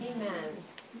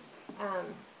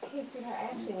Hey, sweetheart, I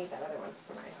actually need that other one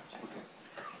for my object.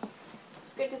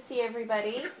 It's good to see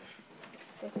everybody.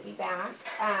 It's good to be back.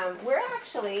 We're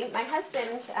actually, my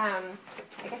husband,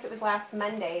 I guess it was last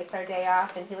Monday, it's our day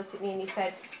off, and he looked at me and he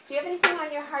said, do you have anything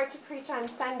on your heart to preach on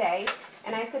Sunday?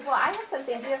 And I said, well, I have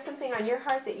something. Do you have something on your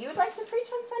heart that you would like to preach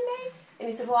on Sunday? And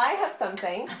he said, well, I have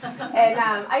something. And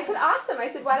I said, awesome. I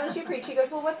said, why don't you preach? He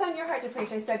goes, well, what's on your heart to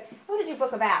preach? I said, I want to do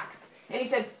Book of Acts. And he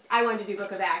said, I wanted to do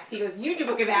Book of Acts. He goes, you do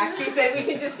Book of Acts. He said, we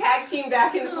can just tag team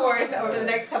back and forth over the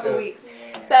next couple of weeks.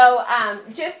 So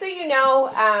just so you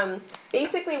know,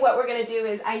 basically what we're going to do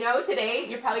is, I know today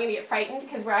you're probably going to get frightened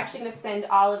because we're actually going to spend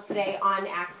all of today on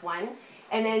Acts 1.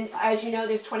 And then, as you know,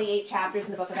 there's 28 chapters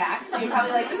in the Book of Acts. So you're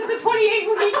probably like, this is a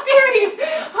 28-week series.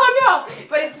 Oh, no.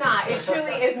 But it's not. It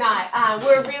truly is not.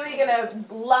 We're really going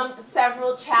to lump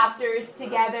several chapters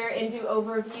together and do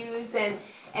overviews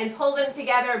and pull them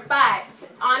together. But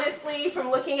honestly,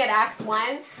 from looking at Acts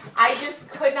 1, I just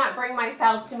could not bring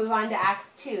myself to move on to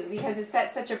Acts 2 because it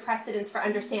sets such a precedence for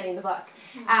understanding the book.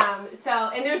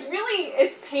 And there's really,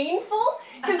 it's painful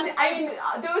because, I mean,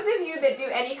 those of you that do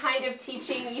any kind of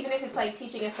teaching, even if it's like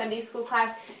teaching a Sunday school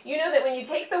class, you know that when you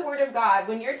take the Word of God,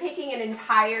 when you're taking an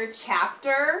entire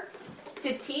chapter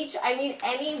to teach, I mean,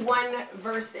 any one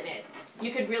verse in it,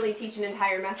 you could really teach an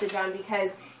entire message on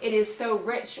because it is so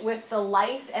rich with the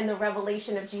life and the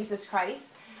revelation of Jesus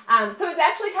Christ. So it's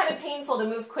actually kind of painful to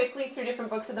move quickly through different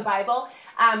books of the Bible,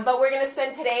 but we're going to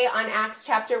spend today on Acts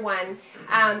chapter 1.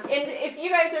 And if you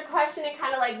guys are questioning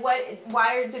kind of like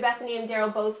why do Bethany and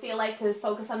Daryl both feel like to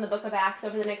focus on the book of Acts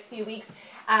over the next few weeks,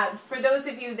 for those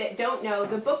of you that don't know,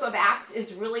 the book of Acts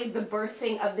is really the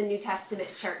birthing of the New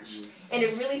Testament church. And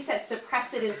it really sets the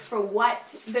precedence for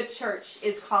what the church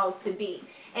is called to be.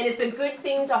 And it's a good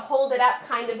thing to hold it up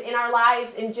kind of in our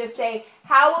lives and just say,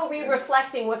 how are we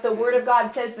reflecting what the Word of God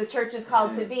says the church is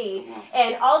called to be?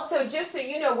 And also, just so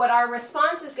you know, what our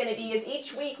response is going to be is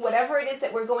each week, whatever it is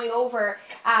that we're going over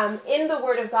in the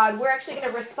Word of God, we're actually going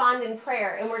to respond in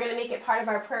prayer. And we're going to make it part of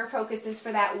our prayer focuses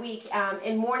for that week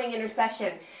in morning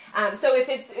intercession. So if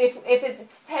it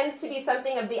tends to be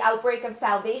something of the outbreak of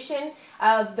salvation,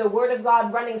 of the Word of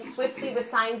God running swiftly with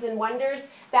signs and wonders,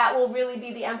 that will really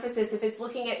be the emphasis. If it's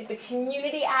looking at the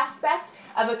community aspect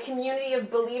of a community of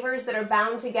believers that are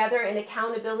bound together in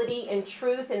accountability and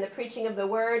truth and the preaching of the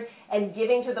Word and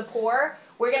giving to the poor,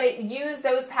 we're going to use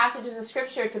those passages of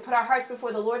Scripture to put our hearts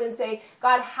before the Lord and say,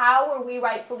 God, how are we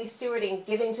rightfully stewarding,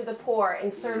 giving to the poor,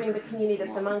 and serving the community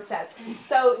that's amongst us?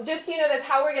 So just so you know, that's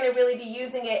how we're going to really be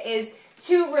using it, is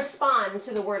to respond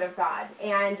to the Word of God,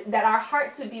 and that our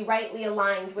hearts would be rightly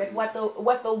aligned with what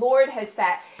the Lord has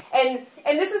set. And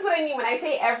this is what I mean when I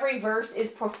say every verse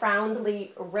is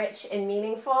profoundly rich and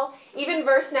meaningful. Even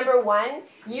verse number 1,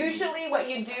 usually what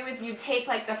you do is you take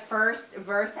like the first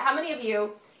verse. How many of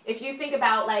you, if you think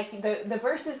about like the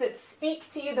verses that speak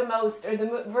to you the most, or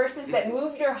the verses that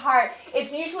moved your heart,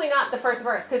 it's usually not the first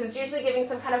verse, because it's usually giving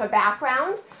some kind of a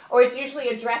background, or it's usually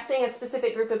addressing a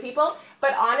specific group of people.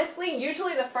 But honestly,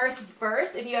 usually the first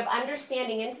verse, if you have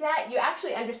understanding into that, you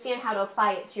actually understand how to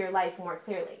apply it to your life more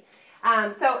clearly.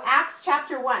 So Acts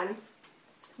chapter 1,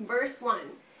 verse 1,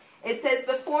 it says,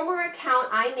 the former account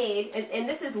I made, and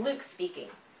this is Luke speaking.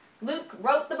 Luke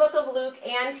wrote the book of Luke,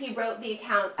 and he wrote the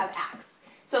account of Acts.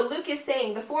 So Luke is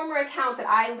saying, the former account that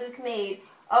I, Luke, made,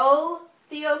 O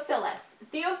Theophilus.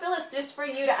 Theophilus, just for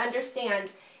you to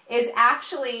understand, is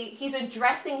actually, he's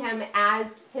addressing him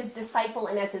as his disciple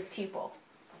and as his pupil.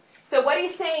 So what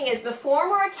he's saying is the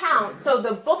former account, so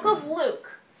the book of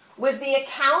Luke, was the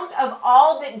account of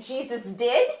all that Jesus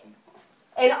did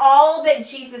and all that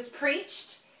Jesus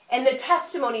preached and the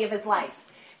testimony of his life.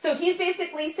 So he's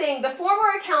basically saying, the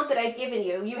former account that I've given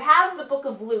you, you have the book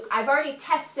of Luke. I've already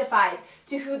testified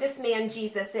to who this man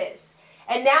Jesus is.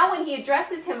 And now when he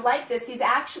addresses him like this, he's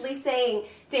actually saying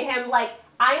to him, like,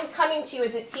 I'm coming to you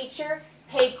as a teacher.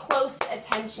 Pay close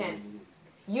attention.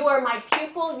 You are my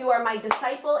pupil. You are my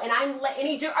disciple. And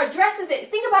he addresses it.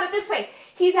 Think about it this way.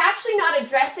 He's actually not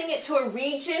addressing it to a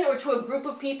region or to a group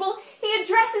of people. He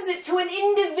addresses it to an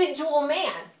individual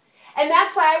man. And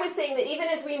that's why I was saying that even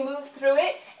as we move through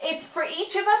it, it's for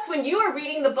each of us, when you are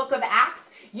reading the book of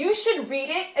Acts, you should read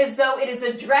it as though it is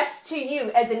addressed to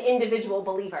you as an individual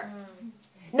believer.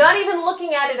 Not even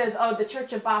looking at it as, oh, the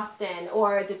Church of Boston,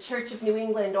 or the Church of New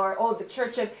England, or, oh, the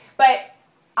Church of... But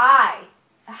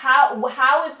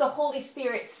how is the Holy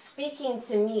Spirit speaking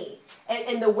to me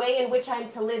and the way in which I'm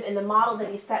to live and the model that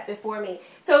he set before me?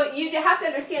 So you have to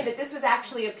understand that this was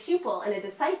actually a pupil and a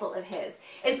disciple of his.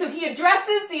 And so he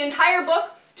addresses the entire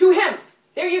book to him.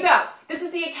 There you go. This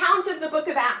is the account of the book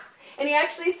of Acts. And he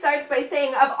actually starts by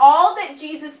saying, of all that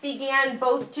Jesus began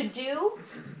both to do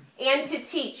and to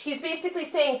teach. He's basically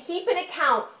saying, keep an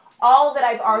account all that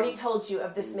I've already told you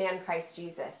of this man, Christ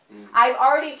Jesus. I've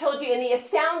already told you, and the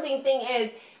astounding thing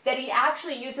is that he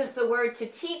actually uses the word to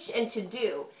teach and to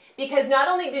do. Because not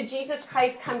only did Jesus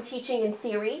Christ come teaching in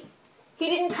theory, he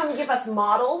didn't come give us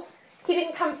models. He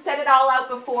didn't come set it all out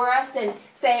before us and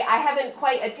say, I haven't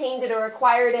quite attained it or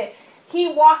acquired it.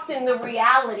 He walked in the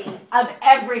reality of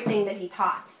everything that he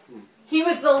taught. He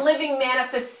was the living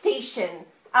manifestation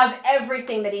of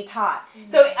everything that he taught.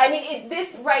 So, I mean,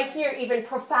 this right here even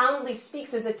profoundly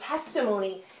speaks as a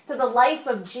testimony to the life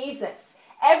of Jesus.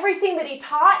 Everything that he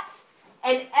taught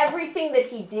and everything that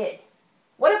he did.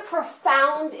 What a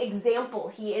profound example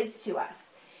he is to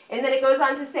us. And then it goes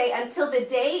on to say, until the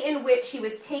day in which he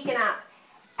was taken up,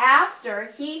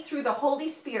 after he, through the Holy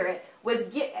Spirit,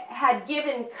 had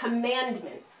given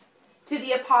commandments to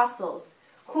the apostles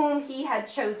whom he had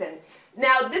chosen.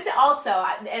 Now, this also,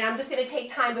 and I'm just going to take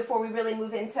time before we really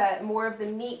move into more of the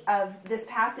meat of this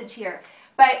passage here,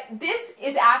 but this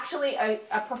is actually a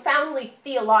profoundly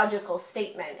theological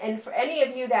statement. And for any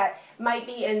of you that might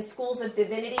be in schools of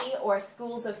divinity or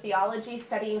schools of theology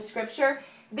studying Scripture,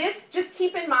 this, just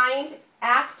keep in mind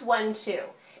Acts 1:2,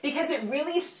 because it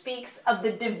really speaks of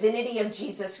the divinity of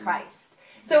Jesus Christ.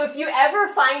 So if you ever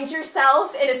find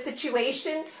yourself in a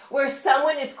situation where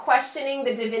someone is questioning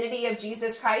the divinity of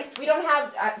Jesus Christ, we don't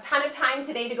have a ton of time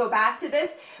today to go back to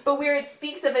this, but where it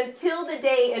speaks of until the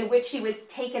day in which he was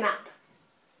taken up.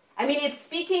 I mean, it's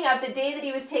speaking of the day that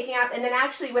he was taken up, and then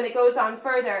actually when it goes on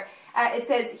further, it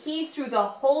says, he through the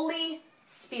Holy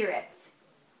Spirit.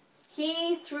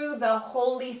 He through the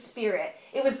Holy Spirit.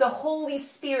 It was the Holy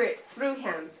Spirit through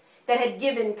him that had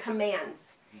given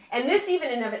commands. And this even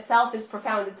in of itself is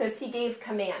profound. It says he gave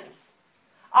commands.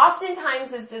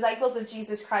 Oftentimes as disciples of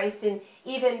Jesus Christ, and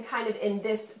even kind of in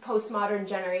this postmodern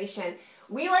generation,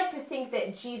 we like to think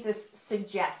that Jesus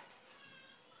suggests.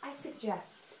 I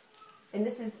suggest. And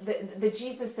this is the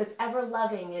Jesus that's ever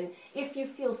loving, and if you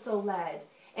feel so led,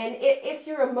 and if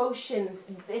your emotions,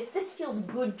 if this feels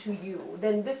good to you,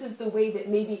 then this is the way that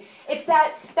maybe, it's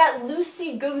that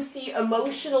loosey-goosey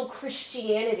emotional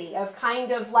Christianity of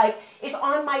kind of like, if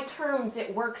on my terms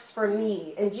it works for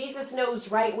me, and Jesus knows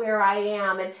right where I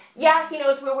am, and yeah, he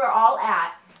knows where we're all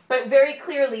at, but very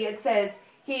clearly it says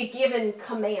he had given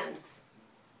commands.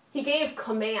 He gave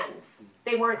commands.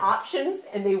 They weren't options,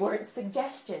 and they weren't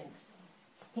suggestions.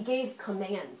 He gave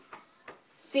commands.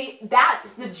 See,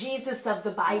 that's the Jesus of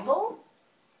the Bible.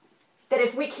 That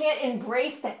if we can't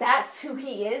embrace that that's who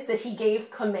he is, that he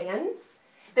gave commands,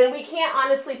 then we can't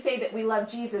honestly say that we love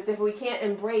Jesus if we can't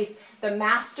embrace the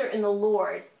Master and the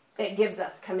Lord that gives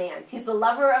us commands. He's the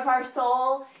lover of our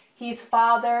soul. He's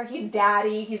Father. He's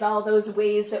Daddy. He's all those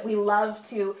ways that we love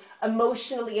to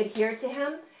emotionally adhere to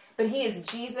him. But he is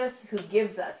Jesus who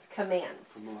gives us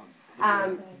commands.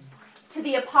 To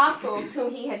the apostles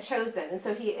whom he had chosen. And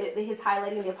so he's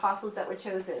highlighting the apostles that were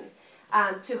chosen.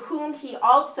 To whom he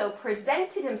also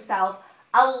presented himself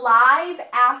alive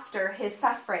after his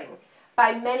suffering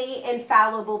by many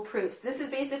infallible proofs. This is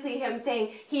basically him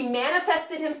saying he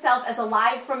manifested himself as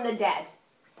alive from the dead.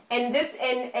 And this,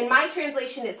 in my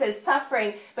translation, it says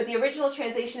suffering, but the original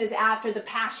translation is after the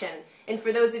passion. And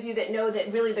for those of you that know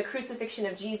that really the crucifixion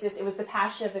of Jesus, it was the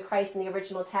passion of the Christ in the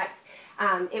original text.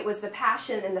 It was the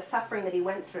passion and the suffering that he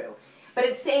went through. But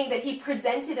it's saying that he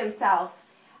presented himself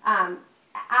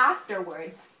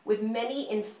afterwards with many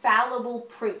infallible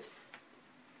proofs.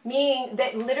 Meaning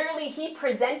that literally he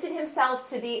presented himself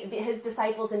to his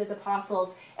disciples and his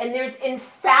apostles, and there's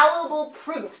infallible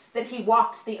proofs that he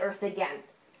walked the earth again.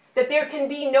 That there can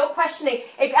be no questioning.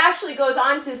 It actually goes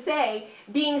on to say,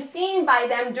 being seen by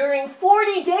them during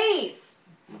 40 days.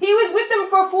 He was with them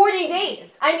for 40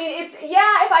 days. I mean, if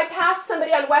I passed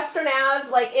somebody on Western Ave,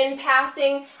 like in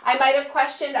passing, I might have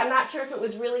questioned. I'm not sure if it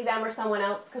was really them or someone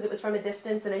else because it was from a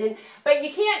distance and I didn't. But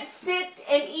you can't sit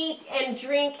and eat and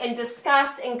drink and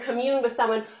discuss and commune with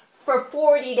someone for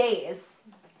 40 days.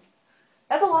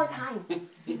 That's a long time.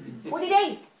 40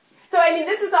 days. So, I mean,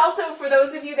 this is also for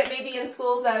those of you that may be in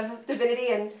schools of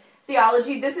divinity and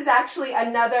theology, this is actually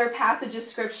another passage of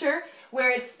Scripture where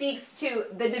it speaks to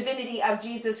the divinity of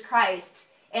Jesus Christ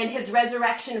and his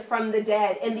resurrection from the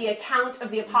dead and the account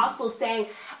of the apostles saying,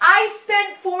 I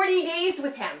spent 40 days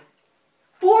with him.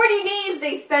 40 days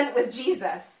they spent with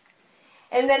Jesus.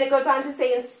 And then it goes on to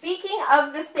say, in speaking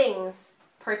of the things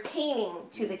pertaining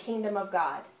to the kingdom of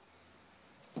God.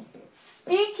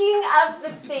 Speaking of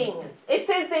the things, it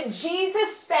says that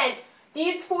Jesus spent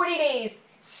these 40 days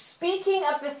speaking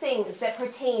of the things that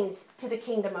pertained to the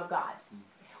kingdom of God.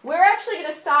 We're actually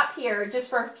going to stop here just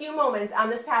for a few moments on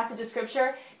this passage of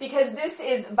Scripture because this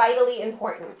is vitally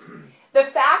important. The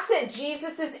fact that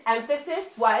Jesus'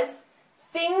 emphasis was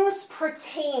things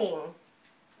pertaining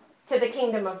to the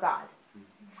kingdom of God.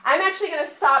 I'm actually going to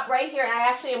stop right here, and I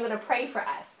actually am going to pray for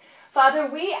us. Father,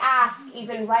 we ask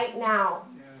even right now,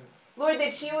 Lord,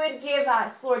 that you would give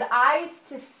us, Lord, eyes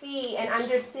to see and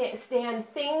understand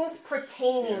things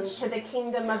pertaining to the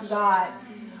kingdom of God.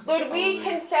 Lord, we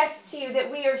confess to you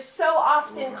that we are so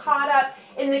often caught up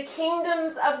in the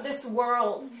kingdoms of this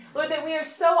world. Lord, that we are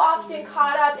so often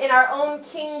caught up in our own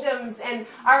kingdoms and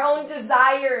our own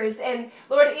desires and,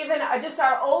 Lord, even just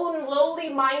our own lowly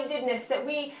mindedness, that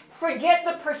we forget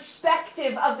the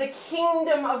perspective of the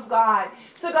kingdom of God.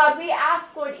 So, God, we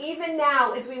ask, Lord, even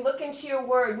now as we look into your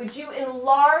word, would you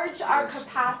enlarge our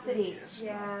capacity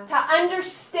to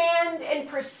understand and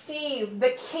perceive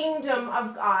the kingdom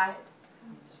of God?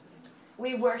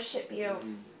 We worship you.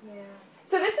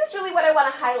 So this is really what I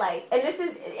want to highlight.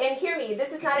 And hear me,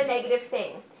 this is not a negative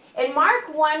thing. In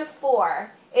Mark 1:4,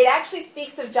 it actually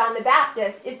speaks of John the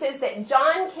Baptist. It says that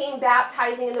John came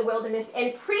baptizing in the wilderness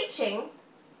and preaching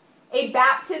a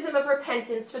baptism of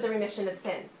repentance for the remission of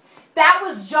sins. That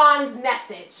was John's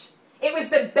message. It was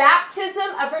the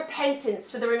baptism of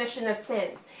repentance for the remission of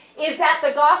sins. Is that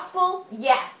the gospel?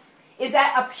 Yes. Is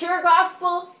that a pure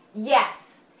gospel?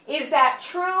 Yes. Is that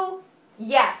true?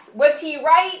 Yes. Was he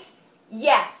right?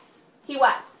 Yes, he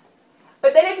was.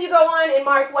 But then if you go on in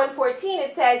Mark 1:14,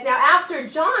 it says, now after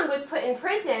John was put in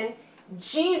prison,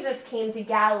 Jesus came to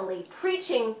Galilee,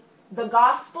 preaching the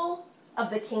gospel of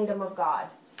the kingdom of God.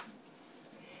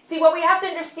 See, what we have to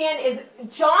understand is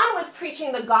John was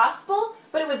preaching the gospel,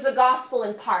 but it was the gospel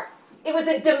in part. It was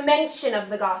a dimension of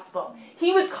the gospel.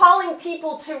 He was calling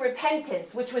people to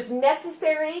repentance, which was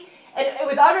necessary, and it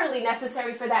was utterly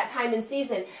necessary for that time and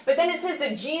season. But then it says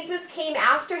that Jesus came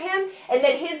after him, and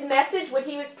that his message, what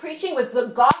he was preaching, was the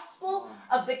gospel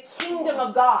of the kingdom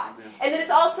of God. And then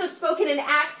it's also spoken in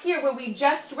Acts here, where we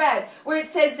just read, where it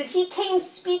says that he came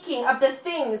speaking of the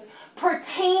things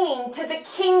pertaining to the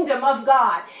kingdom of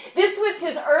God. This was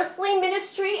his earthly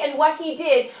ministry, and what he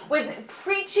did was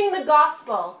preaching the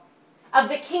gospel of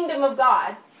the kingdom of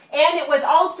God. And it was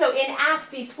also in Acts,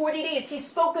 these 40 days, he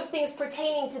spoke of things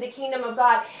pertaining to the kingdom of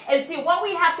God. And see, what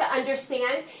we have to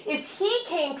understand is he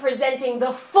came presenting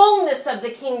the fullness of the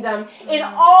kingdom in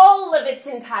all of its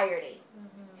entirety.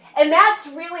 And that's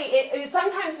really,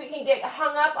 sometimes we can get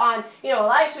hung up on,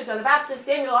 Elisha, John the Baptist,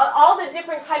 Samuel, all the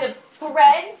different kind of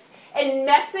threads and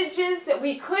messages that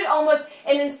we could almost,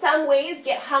 and in some ways,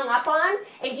 get hung up on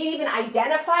and get even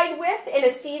identified with in a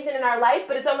season in our life,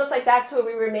 but it's almost like that's where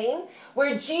we remain,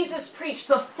 where Jesus preached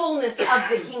the fullness of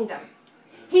the kingdom.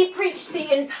 He preached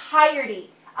the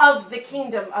entirety of the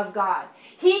kingdom of God.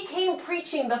 He came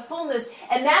preaching the fullness,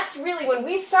 and that's really, when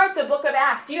we start the book of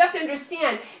Acts, you have to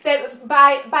understand that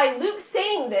by Luke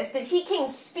saying this, that he came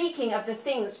speaking of the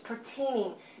things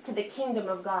pertaining to the kingdom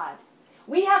of God.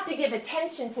 We have to give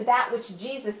attention to that which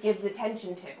Jesus gives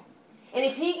attention to. And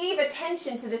if he gave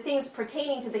attention to the things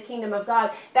pertaining to the kingdom of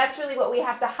God, that's really what we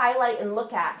have to highlight and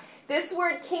look at. This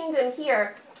word kingdom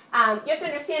here, you have to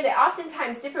understand that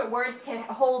oftentimes different words can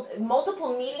hold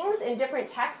multiple meanings in different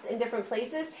texts in different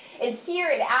places. And here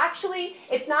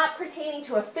it's not pertaining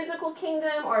to a physical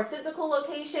kingdom or a physical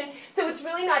location. So it's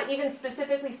really not even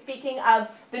specifically speaking of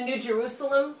the New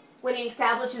Jerusalem when he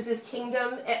establishes his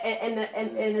kingdom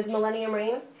in his millennium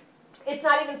reign. It's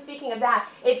not even speaking of that.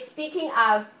 It's speaking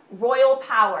of royal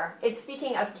power. It's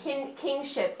speaking of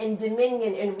kingship and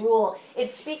dominion and rule.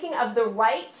 It's speaking of the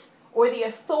right or the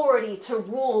authority to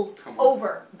rule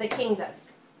over the kingdom.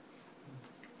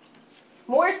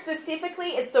 More specifically,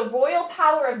 it's the royal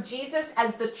power of Jesus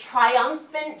as the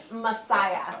triumphant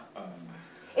Messiah.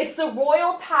 It's the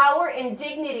royal power and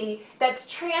dignity that's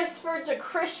transferred to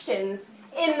Christians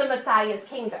in the Messiah's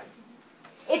kingdom.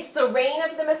 It's the reign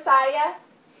of the Messiah.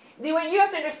 What you have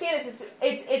to understand is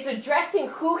it's addressing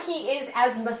who he is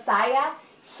as Messiah,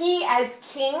 he as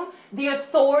king, the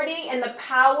authority and the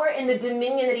power and the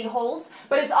dominion that he holds,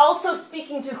 but it's also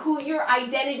speaking to who your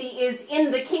identity is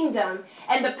in the kingdom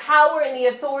and the power and the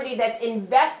authority that's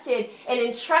invested and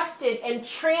entrusted and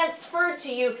transferred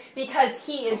to you because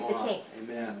he is the king.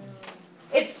 Amen.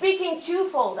 It's speaking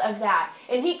twofold of that.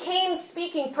 And he came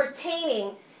speaking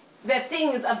pertaining the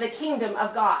things of the kingdom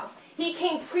of God. He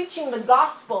came preaching the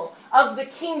gospel of the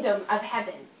kingdom of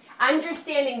heaven,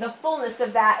 understanding the fullness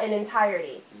of that in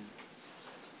entirety.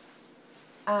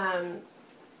 Let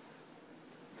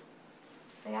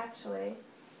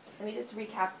me just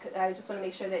recap. I just want to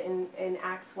make sure that in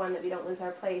Acts 1 that we don't lose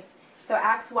our place. So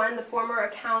Acts 1, the former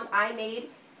account I made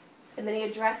And then he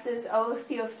addresses, O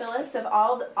Theophilus, of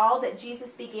all that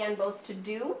Jesus began both to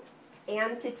do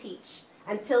and to teach,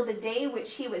 until the day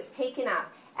which he was taken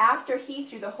up, after he,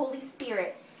 through the Holy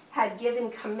Spirit, had given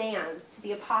commands to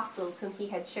the apostles whom he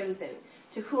had chosen,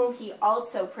 to whom he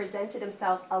also presented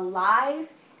himself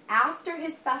alive after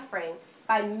his suffering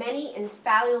by many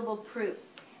infallible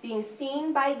proofs, being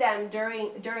seen by them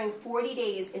during 40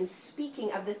 days, and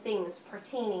speaking of the things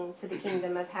pertaining to the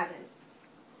kingdom of heaven.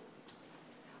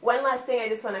 One last thing I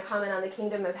just want to comment on the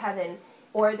kingdom of heaven,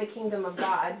 or the kingdom of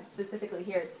God, specifically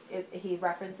here he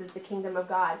references the kingdom of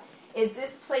God, is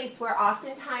this place where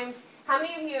oftentimes, how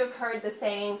many of you have heard the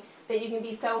saying that you can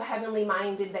be so heavenly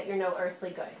minded that you're no earthly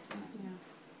good? Yeah.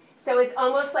 So it's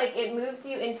almost like it moves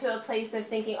you into a place of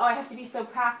thinking, oh, I have to be so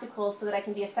practical so that I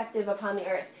can be effective upon the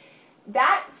earth.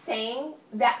 That saying,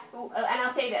 and I'll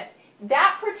say this,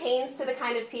 that pertains to the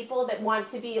kind of people that want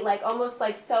to be like almost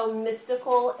like so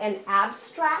mystical and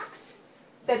abstract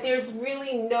that there's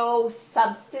really no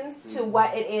substance to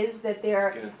what it is that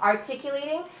they're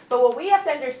articulating. But what we have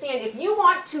to understand, if you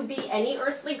want to be any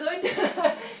earthly good,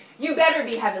 you better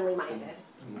be heavenly minded.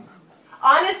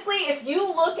 Honestly, if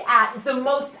you look at the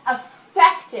most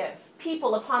effective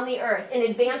people upon the earth in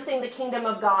advancing the kingdom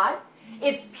of God,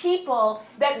 it's people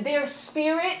that their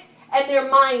spirit and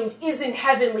their mind is in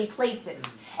heavenly places.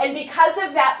 And because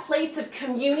of that place of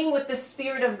communing with the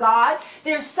Spirit of God,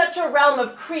 there's such a realm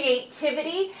of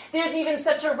creativity. There's even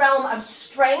such a realm of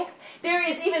strength. There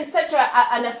is even such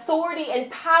an authority and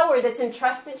power that's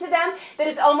entrusted to them that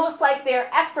it's almost like their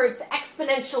efforts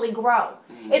exponentially grow.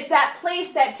 It's that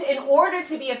place that in order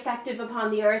to be effective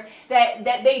upon the earth, that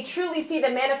they truly see the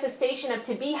manifestation of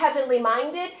to be heavenly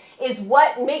minded is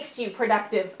what makes you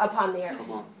productive upon the earth.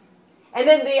 And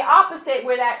then the opposite,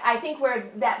 where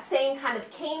that saying kind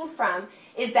of came from,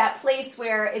 is that place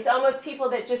where it's almost people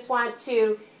that just want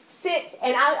to sit,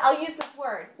 and I'll use this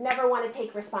word, never want to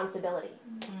take responsibility.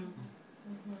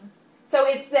 So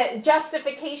it's the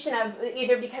justification of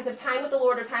either because of time with the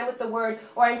Lord or time with the Word,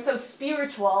 or I'm so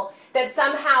spiritual that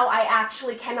somehow I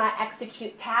actually cannot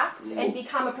execute tasks and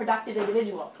become a productive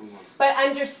individual. But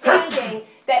understanding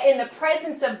that in the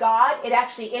presence of God, it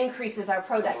actually increases our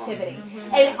productivity.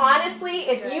 And honestly,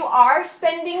 if you are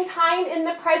spending time in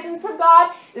the presence of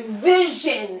God,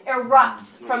 vision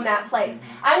erupts from that place.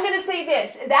 I'm going to say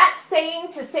this, that saying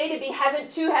to say to be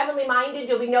too heavenly minded,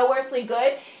 you'll be no earthly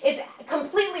good, it's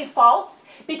completely false,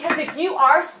 because if you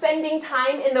are spending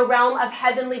time in the realm of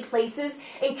heavenly places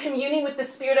and communing with the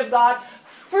Spirit of God,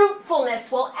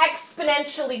 fruitfulness will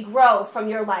exponentially grow from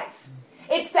your life.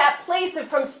 It's that place of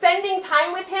from spending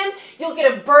time with Him, you'll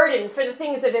get a burden for the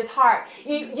things of His heart.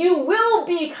 You will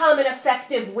become an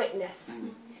effective witness.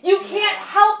 You can't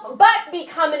help but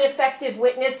become an effective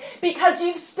witness because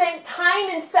you've spent time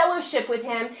in fellowship with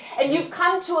Him and you've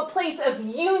come to a place of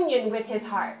union with His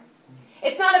heart.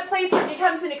 It's not a place where it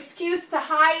becomes an excuse to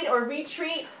hide or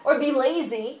retreat or be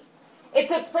lazy.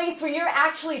 It's a place where you're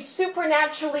actually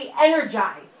supernaturally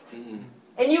energized.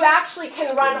 And you actually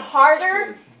can run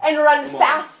harder and run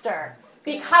faster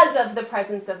because of the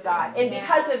presence of God and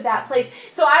because of that place.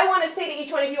 So I want to say to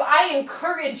each one of you, I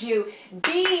encourage you,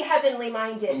 be heavenly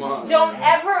minded. Don't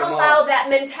ever allow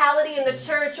that mentality in the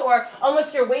church or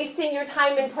almost you're wasting your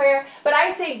time in prayer. But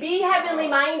I say be heavenly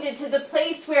minded to the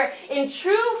place where in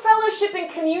true fellowship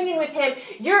and communion with Him,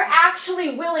 you're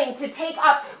actually willing to take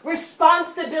up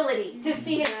responsibility to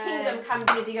see His kingdom come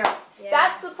to the earth.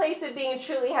 That's the place of being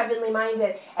truly heavenly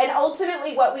minded. And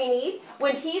ultimately what we need,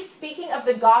 when He's speaking of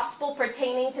the gospel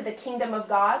pertaining to the kingdom of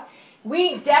God,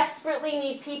 we desperately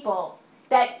need people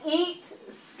that eat,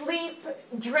 sleep,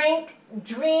 drink,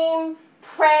 dream,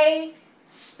 pray,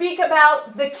 speak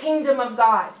about the kingdom of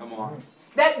God. Come on.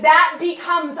 That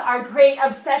becomes our great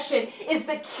obsession, is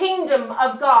the kingdom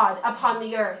of God upon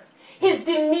the earth. His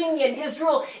dominion, His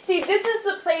rule. See, this is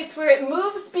the place where it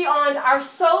moves beyond our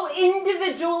so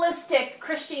individualistic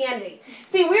Christianity.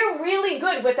 See, we're really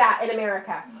good with that in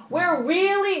America. We're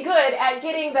really good at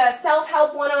getting the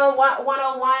self-help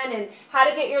 101 and how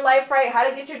to get your life right, how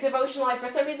to get your devotional life. For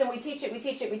some reason, we teach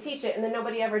it, and then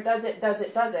nobody ever does it.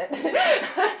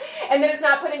 And then it's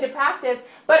not put into practice.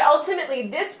 But ultimately,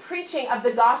 this preaching of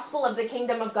the gospel of the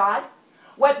kingdom of God,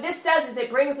 what this does is it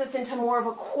brings us into more of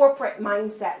a corporate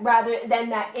mindset rather than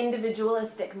that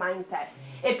individualistic mindset.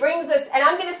 It brings us, and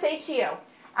I'm going to say to you,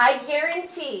 I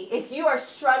guarantee if you are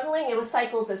struggling with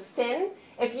cycles of sin,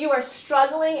 if you are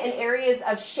struggling in areas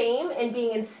of shame and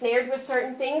being ensnared with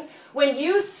certain things, when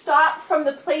you stop from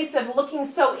the place of looking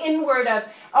so inward of,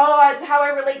 oh, it's how I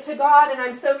relate to God and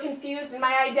I'm so confused in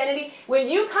my identity, when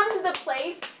you come to the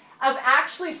place of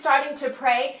actually starting to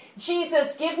pray,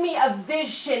 Jesus, give me a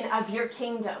vision of your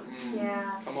kingdom.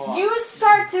 Yeah. Come on. You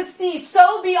start to see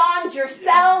so beyond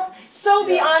yourself, so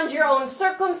beyond your own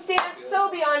circumstance,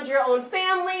 so beyond your own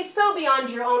family, so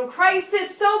beyond your own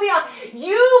crisis, so beyond.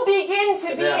 You begin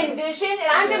to be envisioned,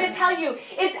 and I'm going to tell you,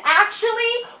 it's actually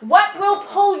what will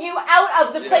pull you out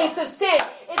of the place of sin.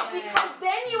 It's because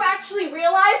then you actually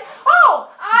realize,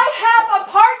 oh, I have a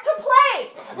part to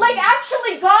play. Like,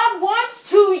 actually, God wants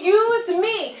to use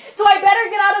me. So I better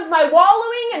get out of my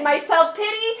wallowing and my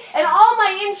self-pity and all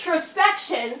my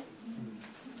introspection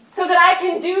so that I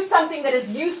can do something that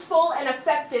is useful and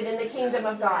effective in the kingdom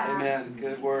of God. Amen.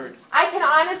 Good word. I can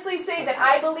honestly say that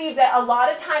I believe that a lot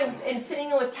of times in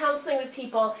sitting with counseling with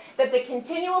people, that the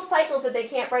continual cycles that they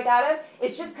can't break out of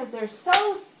is just because they're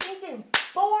so stinking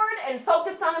bored and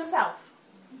focused on themselves.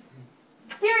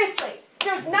 Seriously.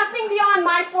 There's nothing beyond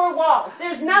my four walls.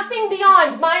 There's nothing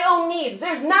beyond my own needs.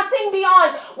 There's nothing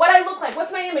beyond what I look like.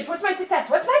 What's my image? What's my success?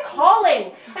 What's my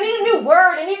calling? I need a new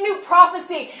word. I need a new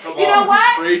prophecy. You know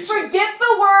what? Preach. Forget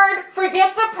the word.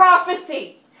 Forget the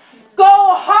prophecy. Go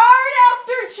hard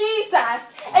after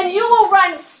Jesus, and you will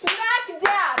run smack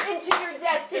dab into your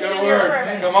destiny and your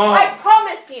purpose. Come on. I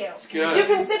promise you. It's good. You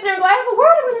can sit there and go, I have a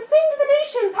word. I'm going to sing to the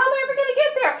nations. How am I ever going to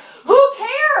get there? Who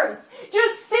cares?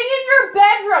 Just sing in your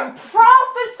bedroom.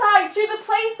 Prophesy through the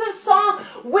place of song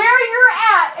where you're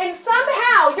at, and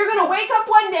somehow you're going to wake up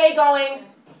one day going,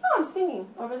 oh, I'm singing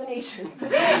over the nations.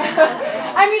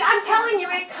 I mean, I'm telling you,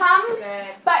 it comes,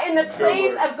 but in the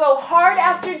place of go hard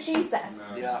after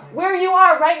Jesus, where you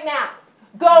are right now.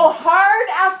 Go hard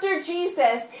after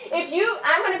Jesus.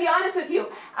 I'm going to be honest with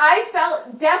you, I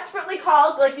felt desperately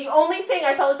called, like the only thing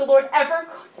I felt like the Lord ever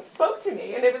spoke to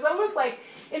me, and it was almost like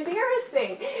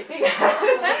embarrassing,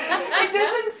 because it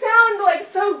doesn't sound like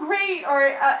so great,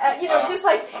 or, just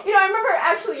like, I remember,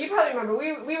 actually, you probably remember,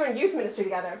 we were in youth ministry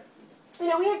together. We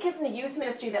had kids in the youth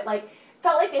ministry that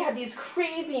felt like they had these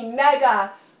crazy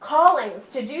mega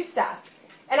callings to do stuff.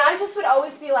 And I just would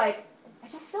always be like, I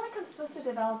just feel like I'm supposed to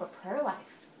develop a prayer life.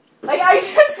 I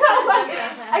just felt like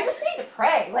I just need to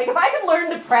pray. If I could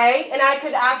learn to pray and I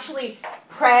could actually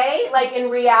pray,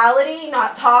 in reality,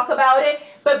 not talk about it,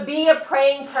 but be a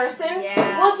praying person,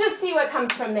 we'll just see what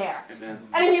comes from there. Amen.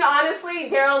 And I mean, honestly,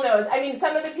 Daryl knows. I mean,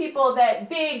 some of the people that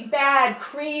big, bad,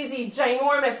 crazy,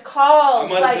 ginormous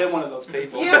calls. I might have been one of those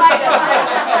people. You might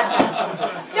have.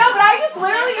 No, but I just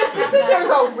literally used to sit there and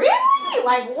go,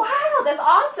 really? Wow, that's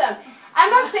awesome. I'm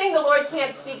not saying the Lord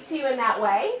can't speak to you in that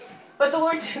way, but the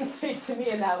Lord didn't speak to me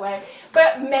in that way.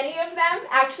 But many of them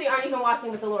actually aren't even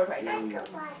walking with the Lord right now.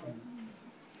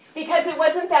 Because it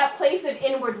wasn't that place of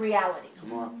inward reality.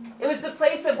 Come on. It was the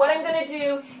place of what I'm going to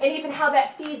do and even how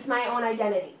that feeds my own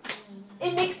identity.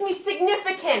 It makes me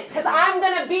significant because I'm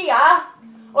going to be a,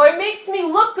 or it makes me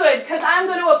look good because I'm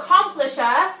going to accomplish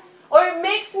a, or it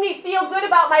makes me feel good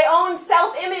about my own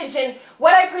self-image and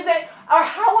what I present. Or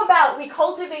how about we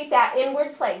cultivate that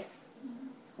inward place?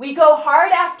 We go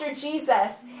hard after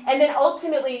Jesus, and then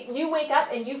ultimately you wake up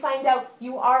and you find out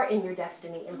you are in your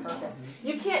destiny and purpose.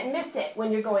 You can't miss it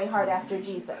when you're going hard after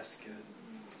Jesus.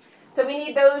 So we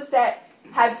need those that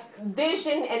have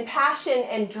vision and passion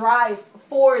and drive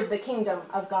for the kingdom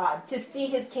of God, to see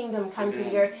his kingdom come to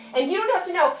the earth. And you don't have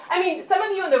to know. I mean, some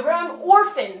of you in the room,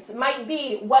 orphans might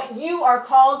be what you are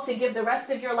called to give the rest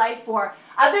of your life for.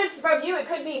 Others of you, it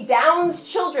could be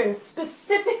Down's children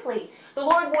specifically. The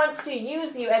Lord wants to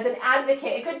use you as an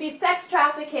advocate. It could be sex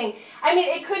trafficking. I mean,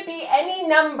 it could be any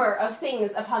number of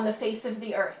things upon the face of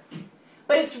the earth.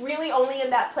 But it's really only in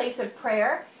that place of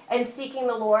prayer and seeking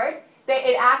the Lord that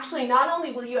it actually, not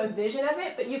only will you have vision of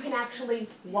it, but you can actually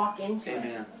walk into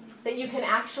it. That you can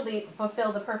actually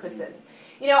fulfill the purposes.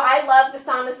 I love the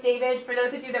psalmist David. For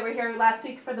those of you that were here last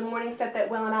week for the morning set that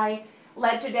Will and I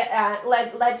led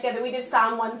together, we did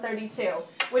Psalm 132,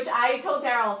 which I told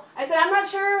Daryl, I said, I'm not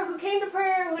sure who came to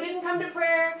prayer, who didn't come to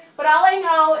prayer, but all I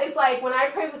know is when I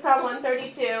pray with Psalm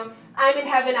 132, I'm in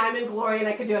heaven, I'm in glory, and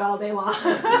I could do it all day long.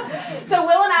 So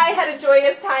Will and I had a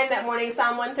joyous time that morning,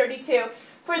 Psalm 132.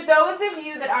 For those of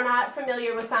you that are not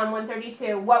familiar with Psalm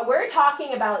 132, what we're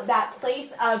talking about, that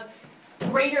place of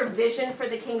greater vision for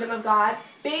the kingdom of God,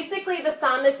 basically the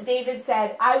psalmist David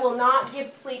said, I will not give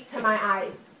sleep to my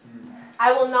eyes.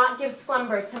 I will not give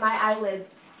slumber to my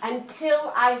eyelids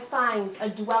until I find a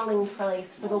dwelling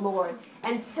place for the Lord,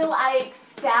 until I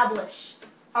establish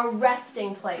a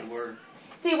resting place.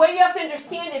 See, what you have to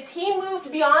understand is he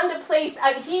moved beyond a place.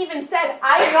 He even said,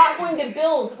 I'm not going to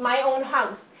build my own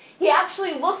house. He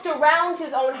actually looked around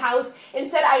his own house and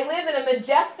said, I live in a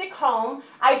majestic home.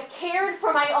 I've cared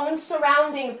for my own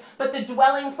surroundings, but the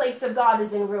dwelling place of God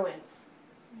is in ruins.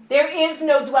 There is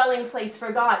no dwelling place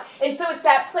for God. And so it's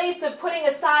that place of putting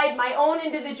aside my own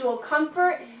individual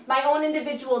comfort, my own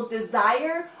individual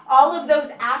desire, all of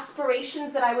those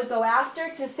aspirations that I would go after,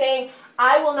 to saying,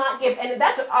 I will not give. And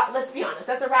that's, let's be honest,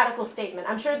 that's a radical statement.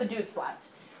 I'm sure the dude slept.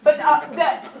 But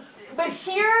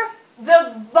here,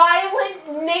 the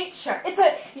violent nature.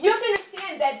 You have to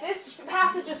understand that this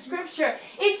passage of Scripture,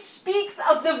 it speaks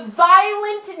of the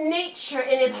violent nature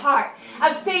in his heart,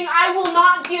 of saying, I will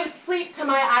not give sleep to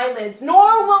my eyelids,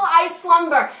 nor will I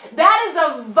slumber. That is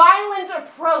a violent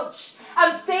approach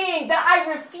of saying that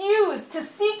I refuse to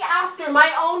seek after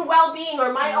my own well-being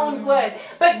or my own good.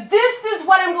 But this is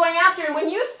what I'm going after. And when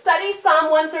you study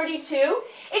Psalm 132,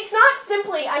 it's not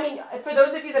simply, for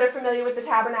those of you that are familiar with the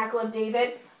Tabernacle of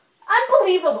David,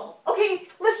 unbelievable. Okay,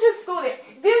 let's just go there.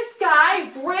 This guy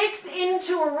breaks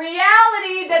into a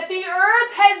reality that the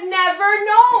earth has never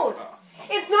known.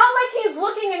 It's not like he's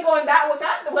looking and going,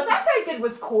 what that guy did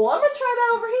was cool. I'm going to try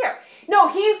that over here. No,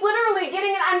 he's literally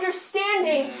getting an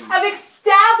understanding of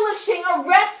establishing a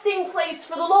resting place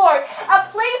for the Lord, a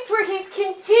place where he's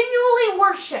continually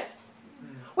worshipped,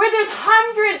 where there's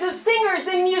hundreds of singers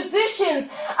and musicians,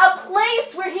 a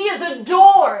place where he is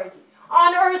adored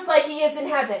on earth like he is in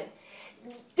heaven.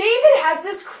 David has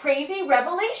this crazy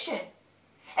revelation.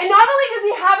 And not only does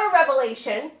he have a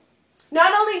revelation,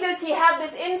 not only does he have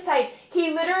this insight,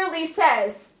 he literally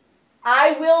says,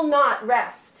 I will not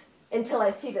rest until I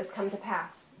see this come to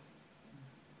pass.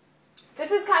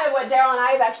 This is kind of what Daryl and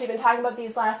I have actually been talking about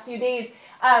these last few days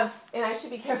of, and I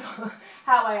should be careful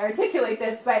how I articulate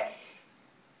this, but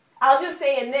I'll just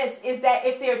say in this, is that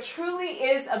if there truly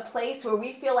is a place where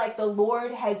we feel like the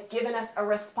Lord has given us a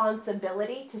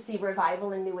responsibility to see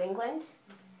revival in New England,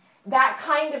 that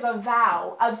kind of a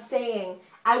vow of saying,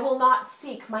 I will not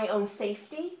seek my own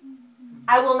safety,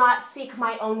 I will not seek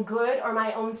my own good or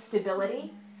my own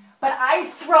stability, but I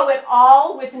throw it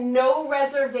all with no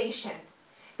reservation.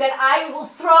 That I will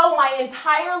throw my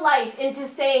entire life into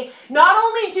saying, not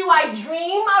only do I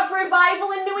dream of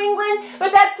revival in New England,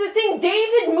 but that's the thing.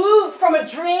 David moved from a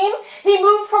dream. He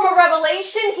moved from a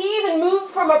revelation. He even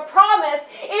moved from a promise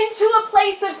into a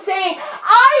place of saying,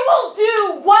 I will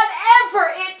do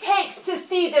whatever it takes to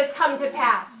see this come to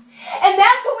pass. And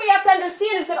that's what we have to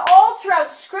understand, is that all throughout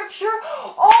Scripture,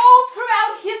 all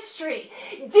throughout history,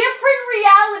 different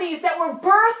realities that were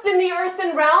birthed in the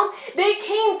earthen realm, they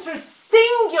came through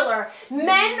singular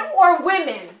men or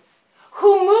women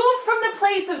who moved from the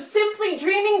place of simply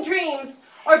dreaming dreams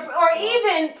or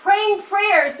even praying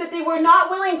prayers that they were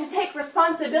not willing to take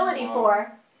responsibility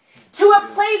for, to a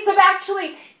place of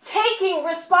actually taking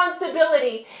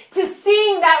responsibility to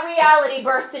seeing that reality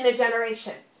birthed in a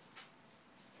generation.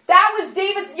 That was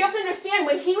David's. You have to understand,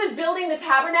 when he was building the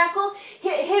tabernacle,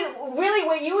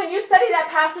 when you study that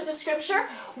passage of Scripture,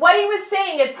 what he was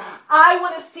saying is, I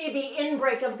want to see the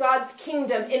inbreak of God's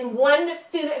kingdom in one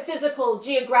physical,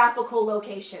 geographical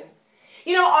location.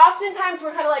 You know, oftentimes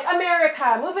we're kind of like,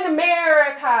 America, move in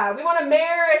America. We want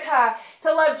America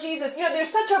to love Jesus. You know, there's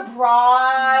such a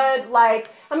broad, like,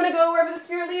 I'm going to go wherever the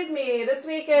Spirit leads me. This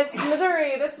week it's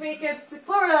Missouri. This week it's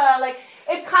Florida. Like,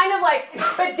 it's kind of like,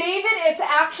 but David, it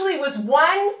actually was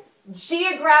one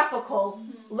geographical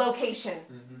location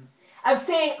of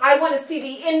saying, I want to see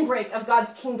the inbreak of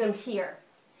God's kingdom here.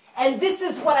 And this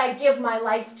is what I give my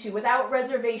life to, without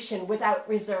reservation, without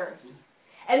reserve.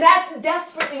 And that's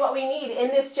desperately what we need in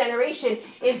this generation,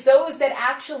 is those that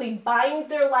actually bind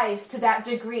their life to that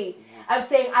degree of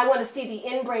saying, I want to see the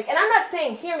inbreak. And I'm not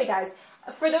saying, hear me guys,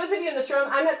 for those of you in this room,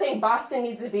 I'm not saying Boston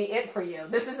needs to be it for you.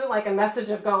 This isn't like a message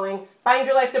of going, bind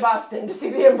your life to Boston to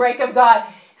see the inbreak of God.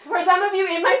 For some of you,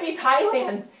 it might be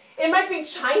Thailand. It might be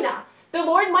China. The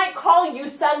Lord might call you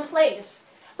someplace.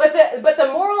 But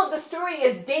the moral of the story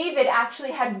is David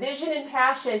actually had vision and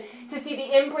passion to see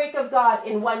the inbreak of God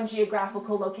in one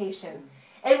geographical location.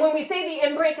 And when we say the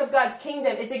inbreak of God's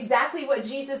kingdom, it's exactly what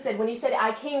Jesus said when he said,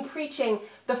 I came preaching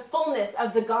the fullness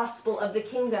of the gospel of the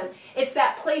kingdom. It's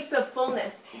that place of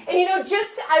fullness. And you know,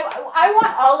 I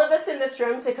want all of us in this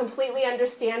room to completely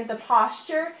understand the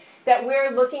posture that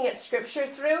we're looking at Scripture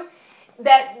through.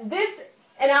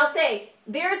 And I'll say,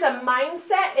 there's a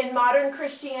mindset in modern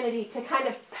Christianity to kind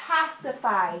of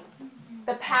pacify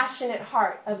the passionate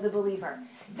heart of the believer,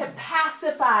 to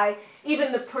pacify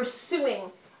even the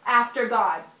pursuing after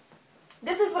God.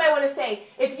 This is what I want to say.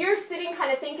 If you're sitting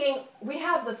kind of thinking, we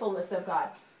have the fullness of God.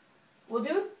 Well,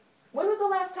 dude, when was the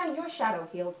last time your shadow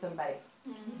healed somebody?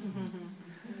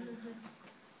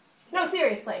 No,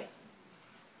 seriously.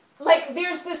 Like,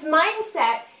 there's this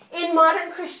mindset in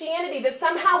modern Christianity that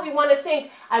somehow we want to think,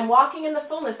 I'm walking in the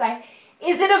fullness.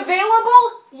 Is it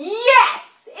available?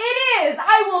 Yes, it It is.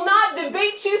 I will not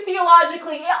debate you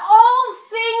theologically. All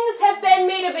things have been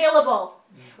made available.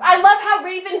 I love how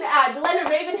Leonard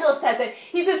Ravenhill says it.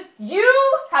 He says,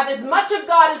 you have as much of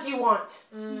God as you want.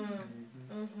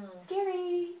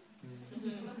 Scary.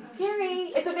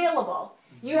 Scary. It's available.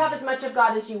 You have as much of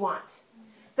God as you want.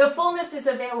 The fullness is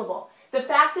available. The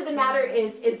fact of the matter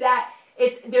is that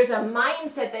there's a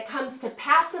mindset that comes to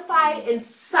pacify and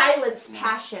silence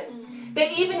passion,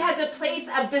 that even has a place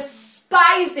of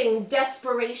despising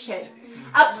desperation,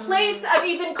 a place of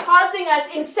even causing us,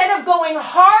 instead of going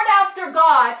hard after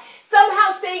God,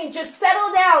 somehow saying, just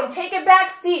settle down, take a back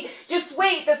seat, just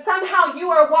wait, that somehow you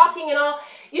are walking in all.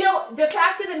 You know, the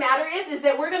fact of the matter is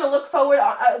that we're going to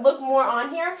look more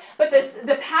on here, but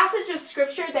the passage of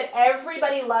scripture that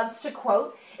everybody loves to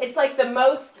quote, it's like the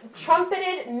most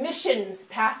trumpeted missions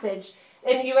passage,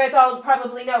 and you guys all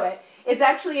probably know it. It's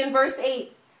actually in verse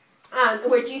 8,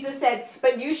 where Jesus said,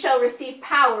 but you shall receive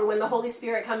power when the Holy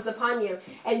Spirit comes upon you,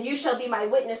 and you shall be my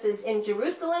witnesses in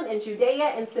Jerusalem, in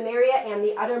Judea, in Samaria, and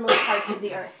the uttermost parts of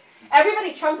the earth.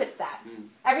 Everybody trumpets that.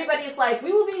 Everybody's like,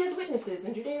 we will be his witnesses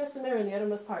in Judea, Samaria, and the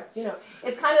uttermost parts. You know,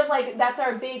 it's kind of like, that's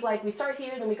our big, like, we start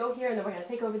here, then we go here, and then we're going to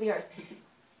take over the earth.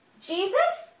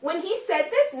 Jesus, when he said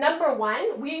this, number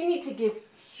one, we need to give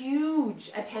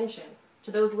huge attention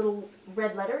to those little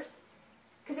red letters,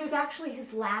 because it was actually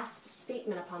his last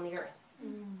statement upon the earth.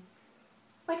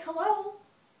 Like, hello?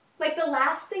 Like, the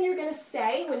last thing you're going to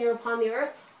say when you're upon the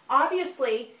earth,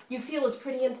 obviously, you feel is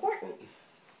pretty important.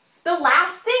 The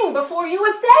last thing before you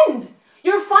ascend.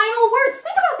 Your final words.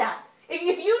 Think about that.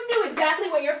 If you knew exactly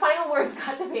what your final words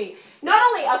got to be. Not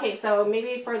only, okay, so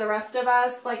maybe for the rest of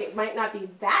us, like it might not be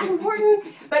that important,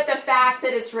 but the fact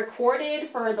that it's recorded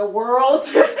for the world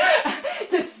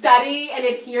to study and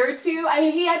adhere to. I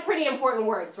mean, he had pretty important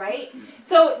words, right?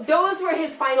 So those were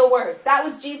his final words. That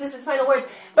was Jesus' final words.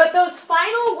 But those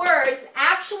final words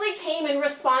actually came in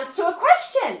response to a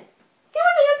question. He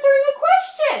was answering a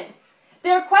question.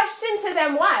 Their question to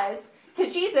them was, to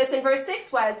Jesus in verse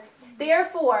 6 was,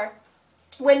 therefore,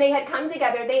 when they had come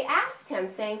together, they asked him,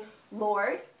 saying,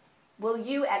 Lord, will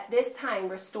you at this time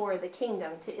restore the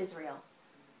kingdom to Israel?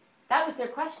 That was their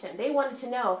question. They wanted to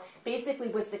know, basically,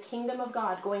 was the kingdom of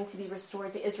God going to be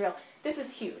restored to Israel? This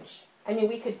is huge. I mean,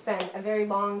 we could spend a very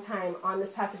long time on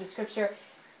this passage of Scripture,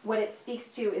 what it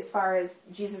speaks to as far as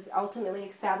Jesus ultimately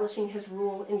establishing his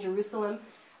rule in Jerusalem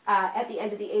at the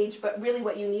end of the age. But really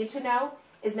what you need to know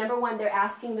is, number one, they're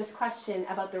asking this question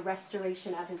about the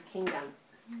restoration of his kingdom.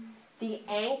 The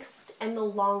angst and the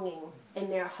longing in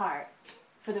their heart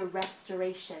for the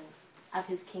restoration of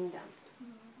his kingdom.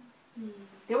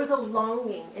 There was a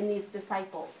longing in these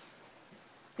disciples.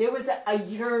 There was a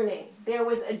yearning. There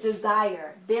was a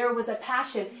desire. There was a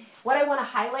passion. What I want to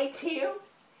highlight to you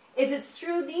is it's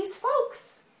through these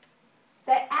folks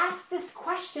that ask this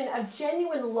question of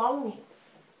genuine longing.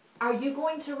 Are you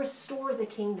going to restore the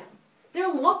kingdom?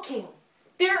 They're looking.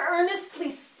 They're earnestly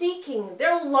seeking.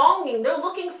 They're longing. They're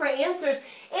looking for answers.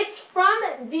 It's from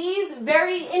these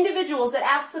very individuals that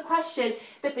ask the question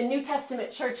that the New Testament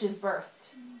church is birthed.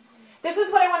 This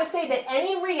is what I want to say, that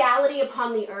any reality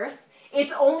upon the earth,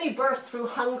 it's only birthed through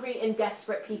hungry and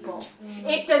desperate people.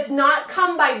 It does not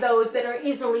come by those that are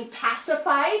easily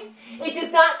pacified. It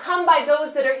does not come by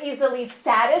those that are easily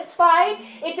satisfied.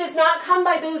 It does not come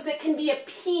by those that can be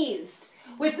appeased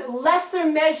with lesser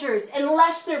measures and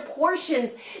lesser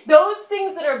portions. Those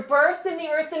things that are birthed in the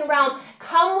earthen realm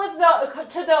come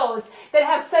to those that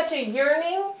have such a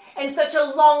yearning and such a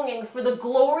longing for the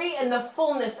glory and the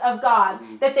fullness of God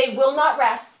that they will not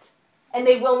rest and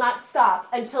they will not stop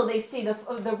until they see the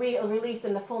release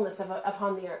and the fullness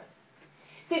upon the earth.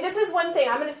 See, this is one thing.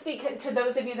 I'm going to speak to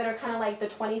those of you that are kind of like the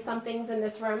 20-somethings in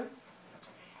this room.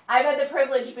 I've had the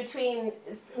privilege between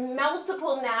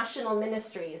multiple national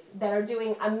ministries that are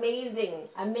doing amazing,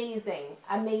 amazing,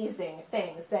 amazing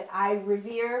things that I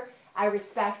revere, I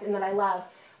respect, and that I love.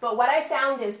 But what I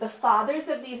found is the fathers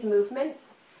of these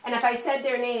movements, and if I said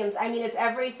their names, I mean it's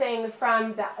everything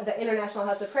from the International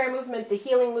House of Prayer movement, the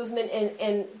healing movement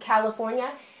in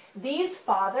California. These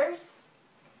fathers,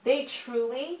 they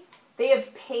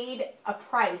have paid a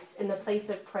price in the place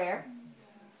of prayer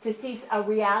to see a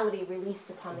reality released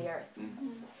upon the earth.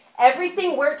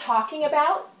 Everything we're talking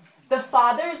about, the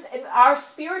fathers, our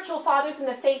spiritual fathers in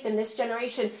the faith in this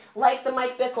generation, like the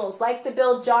Mike Bickles, like the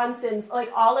Bill Johnsons,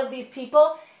 like all of these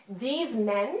people, these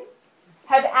men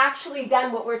have actually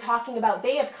done what we're talking about.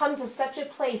 They have come to such a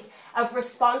place of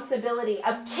responsibility,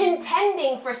 of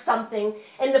contending for something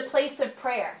in the place of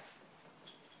prayer.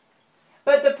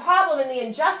 But the problem and the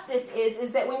injustice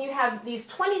is that when you have these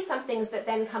 20-somethings that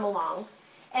then come along,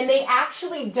 and they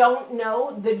actually don't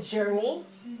know the journey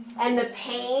and the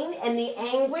pain and the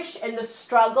anguish and the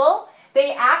struggle.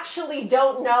 They actually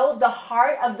don't know the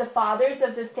heart of the fathers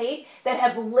of the faith that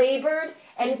have labored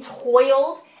and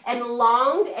toiled and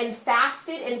longed and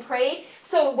fasted and prayed.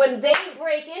 So when they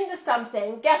break into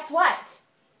something, guess what?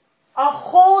 A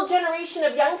whole generation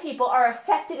of young people are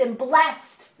affected and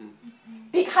blessed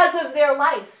because of their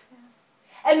life.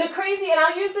 And the crazy, and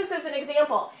I'll use this as an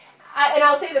example, and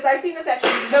I'll say this, I've seen this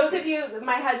actually, those of you,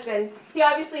 my husband, he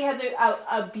obviously has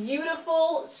a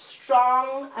beautiful,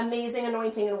 strong, amazing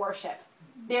anointing in worship.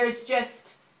 There's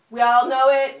just, we all know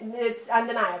it, it's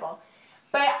undeniable.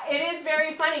 But it is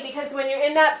very funny because when you're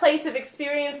in that place of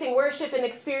experiencing worship and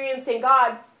experiencing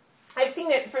God, I've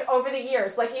seen it for over the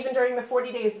years, like even during the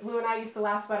 40 days, Lou and I used to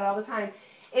laugh about it all the time,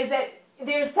 is that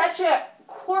there's such a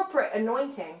corporate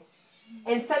anointing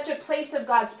and such a place of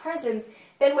God's presence.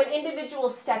 Then when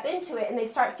individuals step into it and they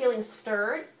start feeling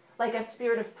stirred, like a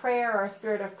spirit of prayer or a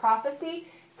spirit of prophecy,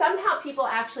 somehow people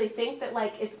actually think that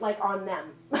like it's like on them.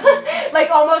 Like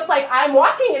almost like I'm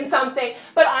walking in something.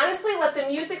 But honestly, let the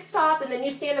music stop and then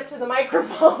you stand up to the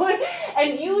microphone.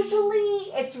 And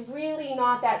usually it's really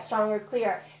not that strong or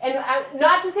clear. And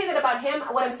not to say that about him.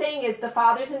 What I'm saying is the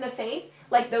fathers in the faith,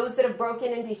 like those that have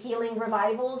broken into healing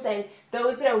revivals and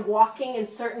those that are walking in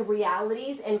certain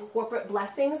realities and corporate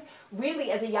blessings,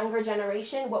 really as a younger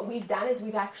generation, what we've done is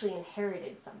we've actually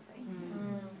inherited something.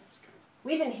 Mm.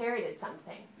 We've inherited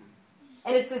something.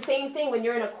 And it's the same thing when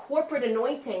you're in a corporate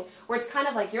anointing where it's kind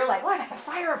of like, you're like, oh, I got the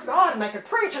fire of God and I could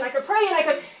preach and I could pray and I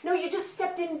could... No, you just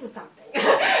stepped into something.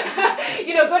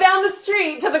 Go down the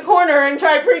street to the corner and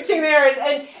try preaching there.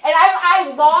 And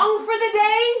I long for the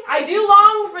day, I do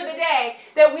long for the day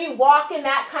that we walk in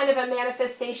that kind of a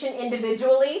manifestation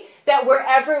individually, that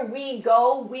wherever we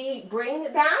go, we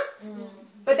bring that. Mm.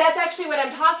 But that's actually what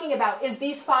I'm talking about, is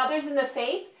these fathers in the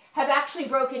faith have actually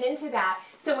broken into that.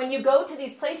 So when you go to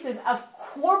these places of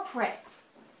corporate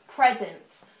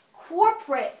presence,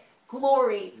 corporate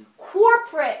glory,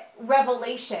 corporate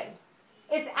revelation,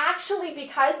 it's actually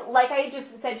because, like I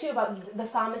just said to you about the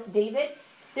psalmist David,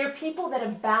 they're people that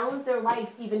have bound their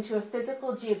life even to a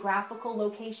physical, geographical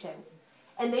location.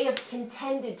 And they have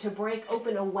contended to break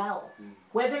open a well,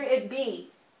 whether it be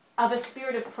of a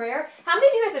spirit of prayer. How many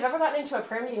of you guys have ever gotten into a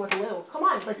prayer meeting with Lou? Come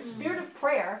on, like spirit of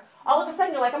prayer. All of a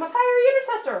sudden you're like, I'm a fiery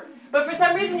intercessor. But for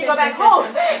some reason you go back home.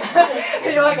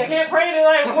 And you're like, I can't pray in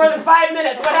like more than 5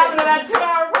 minutes. What happened to that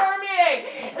 2-hour prayer meeting?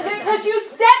 Because you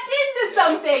stepped into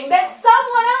something that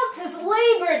someone else has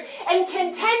labored and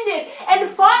contended and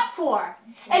fought for.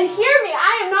 And hear me,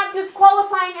 I am not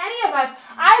disqualifying any of us.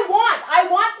 I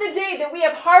want the day that we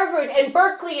have Harvard and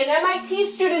Berkeley and MIT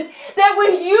students, that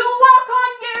when you walk on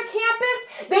your campus,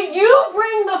 that you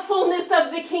bring the fullness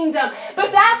of the kingdom.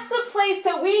 But that's the place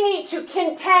that we need to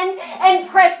contend and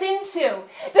press into.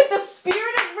 That the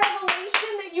spirit of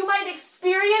revelation that you might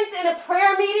experience in a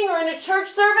prayer meeting or in a church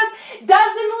service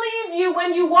doesn't leave you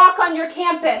when you walk on your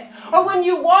campus or when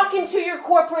you walk into your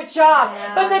corporate job.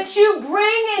 Yeah. But that you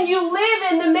bring and you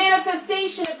live in the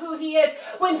manifestation of who he is.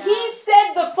 When he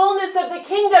said the fullness of the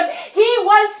kingdom, he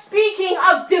was speaking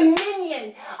of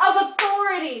dominion, of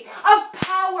authority, of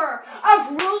power,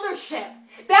 of rulership.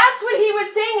 That's what he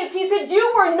was saying, is he said,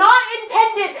 you were not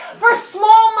intended for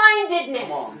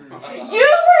small-mindedness. You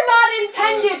were not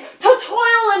intended to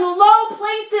toil in low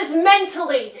places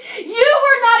mentally. You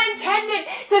were not intended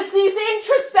to be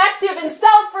introspective and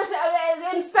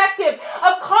self-inspective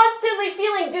of constantly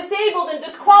feeling disabled and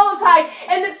disqualified,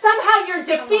 and that somehow you're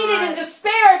defeated and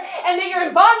despaired and that you're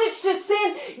in bondage to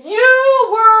sin. You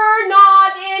were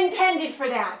not intended for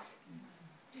that.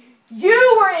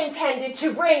 You were intended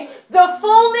to bring the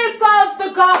fullness of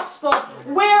the gospel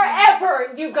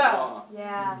wherever you go.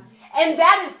 Yeah. And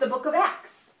that is the book of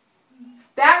Acts.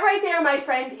 That right there, my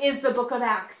friend, is the book of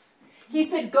Acts. He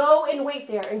said, go and wait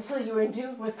there until you are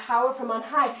endued with power from on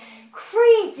high.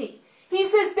 Crazy. He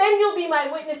says, then you'll be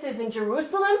my witnesses in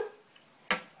Jerusalem,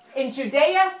 in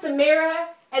Judea, Samaria,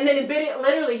 and then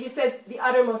literally he says the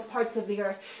uttermost parts of the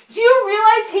earth. Do you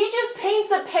realize he just paints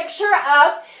a picture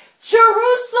of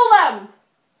Jerusalem?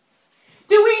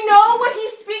 Do we know what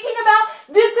he's speaking about?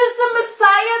 This is the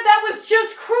Messiah that was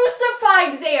just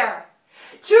crucified there.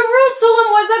 Jerusalem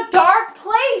was a dark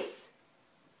place.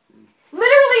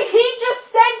 Literally, he just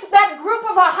sent that group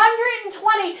of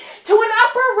 120 to an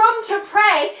upper room to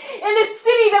pray in a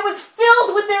city that was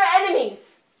filled with their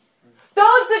enemies.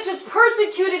 Those that just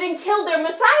persecuted and killed their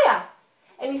Messiah.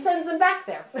 And he sends them back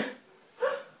there.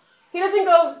 He doesn't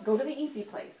go to the easy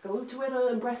place. Go to where they'll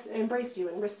embrace you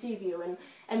and receive you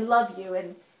and love you.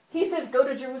 And he says, go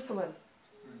to Jerusalem.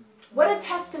 What a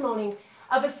testimony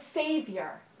of a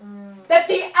Savior That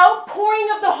the outpouring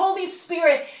of the Holy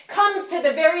Spirit comes to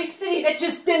the very city that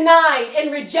just denied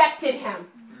and rejected him.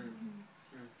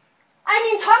 I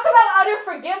mean, talk about utter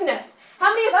forgiveness.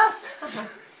 How many of us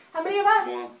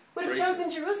would have chosen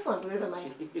Jerusalem? We would have been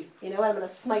like, you know what, I'm going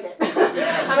to smite it.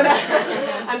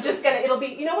 It'll be,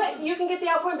 you know what, you can get the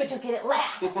outpouring, but you'll get it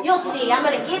last. You'll see, I'm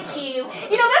going to get you.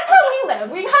 You know, that's how we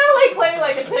live. We kind of like play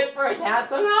like a tit for a tat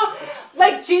somehow.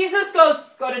 Like Jesus goes,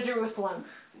 go to Jerusalem.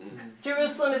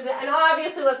 Jerusalem is, and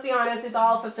obviously, let's be honest, it's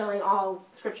all fulfilling all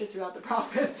scripture throughout the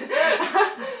prophets. So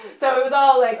it was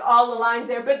all aligned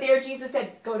there. But there Jesus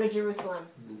said, go to Jerusalem.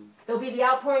 There'll be the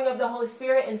outpouring of the Holy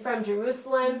Spirit, and from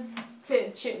Jerusalem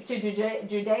to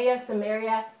Judea,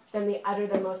 Samaria, then the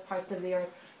uttermost parts of the earth.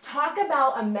 Talk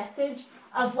about a message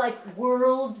of like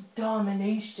world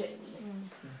domination.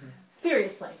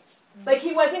 Seriously. Like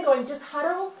he wasn't going, just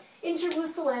huddle in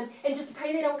Jerusalem and just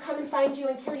pray they don't come and find you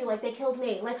and kill you like they killed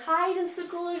me. Like hide in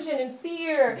seclusion and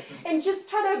fear and just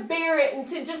try to bear it and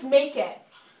to just make it.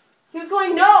 He was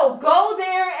going, no, go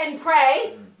there and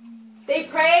pray. They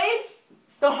prayed.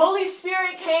 The Holy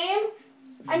Spirit came.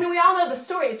 I mean, we all know the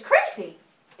story. It's crazy.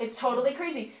 It's totally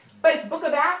crazy. But it's Book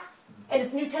of Acts and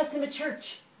it's New Testament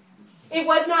church. It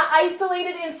was not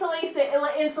isolated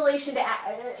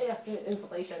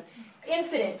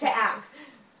incident to Acts.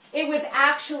 It was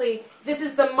actually, this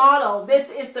is the model, this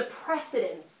is the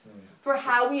precedence for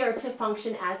how we are to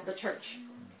function as the church.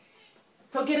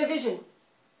 So get a vision.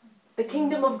 The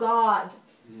kingdom of God.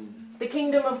 The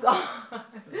kingdom of God.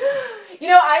 You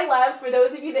know, I love, for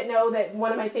those of you that know that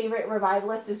one of my favorite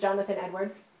revivalists is Jonathan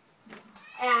Edwards.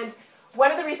 And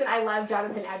one of the reasons I love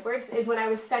Jonathan Edwards is when I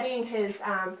was studying his,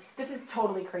 this is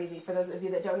totally crazy for those of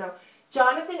you that don't know.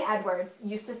 Jonathan Edwards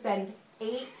used to spend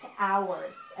 8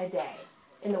 hours a day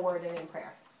in the Word and in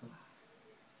prayer.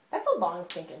 That's a long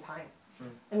stinking time.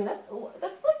 I mean, that's like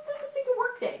a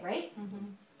work day, right?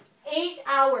 8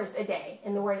 hours a day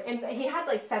in the Word. And he had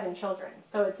like 7 children,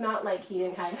 so it's not like he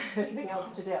didn't have anything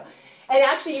else to do. And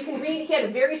actually, you can read, he had a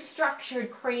very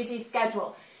structured, crazy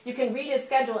schedule. You can read his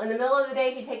schedule. In the middle of the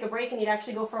day, he'd take a break and he'd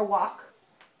actually go for a walk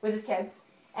with his kids.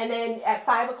 And then at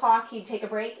 5 o'clock, he'd take a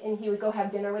break and he would go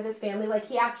have dinner with his family. Like,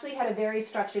 he actually had a very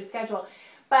structured schedule.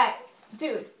 But,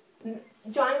 dude,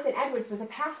 Jonathan Edwards was a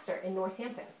pastor in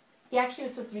Northampton. He actually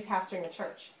was supposed to be pastoring a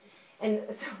church. And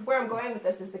so where I'm going with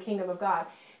this is the kingdom of God.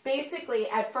 Basically,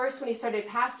 at first when he started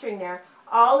pastoring there,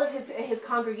 all of his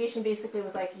congregation basically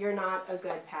was like, you're not a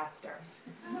good pastor.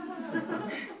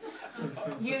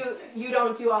 You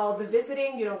don't do all the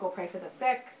visiting. You don't go pray for the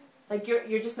sick. Like,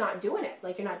 you're just not doing it.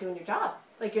 Like, you're not doing your job.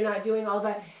 Like, you're not doing all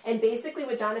that. And basically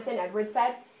what Jonathan Edwards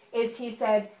said is he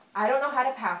said, I don't know how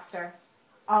to pastor.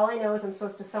 All I know is I'm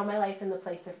supposed to sow my life in the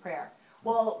place of prayer.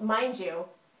 Well, mind you,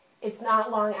 it's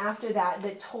not long after that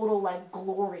that total, like,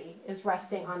 glory is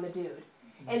resting on the dude.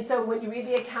 And so when you read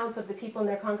the accounts of the people in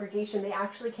their congregation, they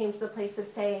actually came to the place of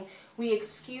saying, we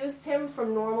excused him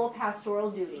from normal pastoral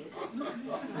duties.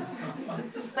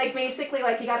 Like, basically,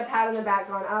 like, he got a pat on the back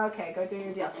going, oh, okay, go do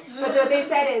your deal. But what they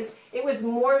said is, it was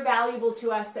more valuable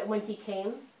to us that when he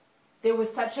came, there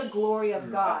was such a glory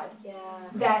of God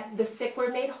that the sick were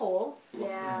made whole.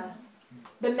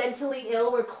 The mentally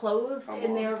ill were clothed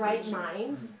in their right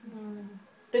mind.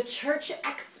 The church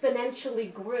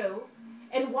exponentially grew.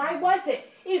 And why was it?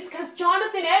 It's because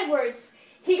Jonathan Edwards,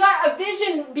 he got a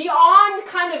vision beyond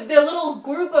kind of the little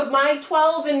group of my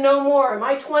 12 and no more,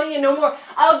 my 20 and no more,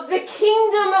 of the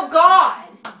kingdom of God.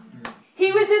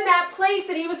 He was in that place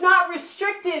that he was not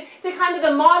restricted to kind of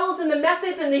the models and the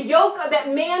methods and the yoke that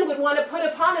man would want to put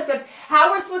upon us of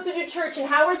how we're supposed to do church and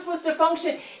how we're supposed to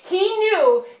function. He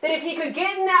knew that if he could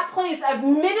get in that place of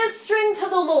ministering to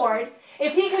the Lord,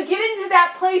 if he could get into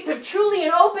that place of truly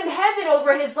an open heaven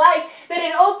over his life, that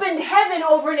it opened heaven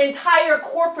over an entire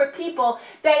corporate people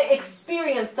that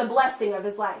experienced the blessing of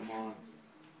his life.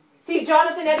 See,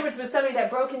 Jonathan Edwards was somebody that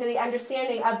broke into the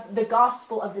understanding of the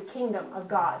gospel of the kingdom of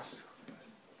God.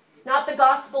 Not the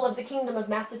gospel of the kingdom of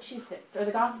Massachusetts, or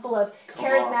the gospel of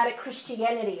charismatic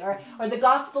Christianity, or the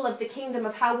gospel of the kingdom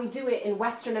of how we do it in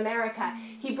Western America.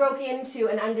 He broke into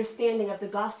an understanding of the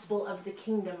gospel of the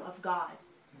kingdom of God.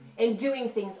 And doing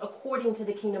things according to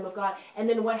the kingdom of God. And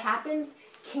then what happens?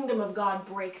 Kingdom of God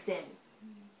breaks in.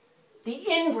 The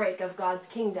inbreak of God's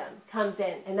kingdom comes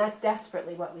in. And that's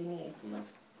desperately what we need.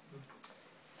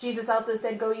 Jesus also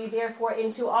said, go ye therefore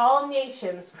into all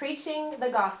nations, preaching the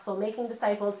gospel, making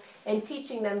disciples, and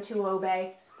teaching them to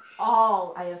obey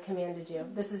all I have commanded you.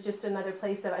 This is just another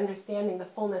place of understanding the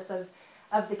fullness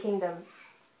of the kingdom.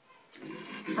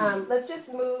 Let's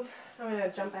just move. I'm going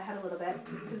to jump ahead a little bit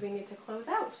because we need to close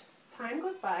out. Time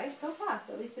goes by so fast,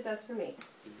 at least it does for me.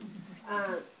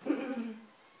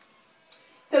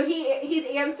 So he's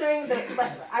answering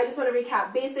I just want to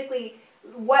recap. Basically,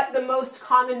 what the most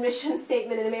common mission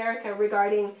statement in America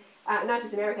regarding, not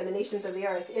just America, the nations of the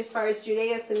earth, as far as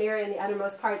Judea, Samaria, and the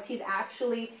uttermost parts, he's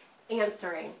actually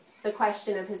answering the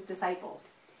question of his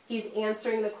disciples. He's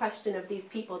answering the question of these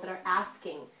people that are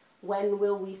asking, when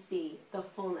will we see the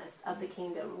fullness of the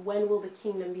kingdom? When will the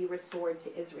kingdom be restored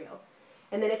to Israel?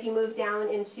 And then if you move down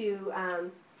into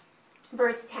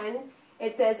verse 10,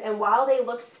 it says, and while they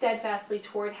looked steadfastly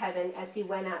toward heaven as he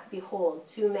went up, behold,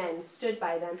 2 men stood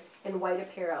by them in white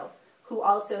apparel, who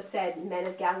also said, Men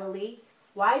of Galilee,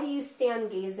 why do you stand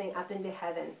gazing up into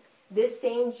heaven? This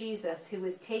same Jesus who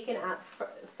was taken up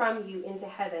from you into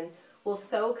heaven will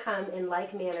so come in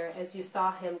like manner as you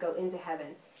saw him go into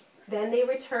heaven. Then they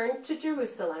returned to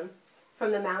Jerusalem from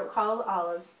the mount called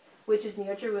Olives, which is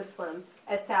near Jerusalem,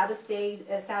 a Sabbath day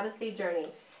journey.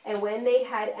 And when they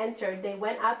had entered, they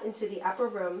went up into the upper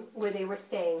room where they were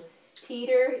staying.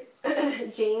 Peter,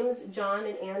 James, John,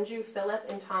 and Andrew, Philip,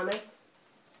 and Thomas,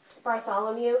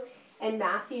 Bartholomew, and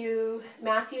Matthew,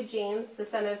 James, the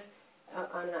son of...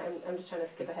 I'm just trying to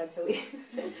skip ahead so we...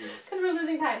 because we're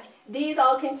losing time. These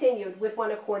all continued with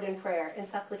one accord in prayer and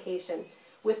supplication,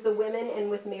 with the women and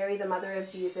with Mary, the mother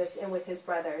of Jesus, and with his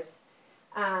brothers.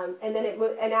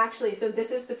 So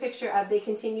this is the picture of they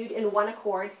continued in one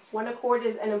accord. One accord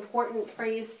is an important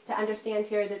phrase to understand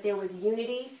here, that there was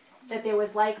unity, that there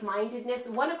was like-mindedness.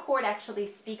 One accord actually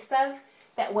speaks of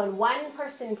that when one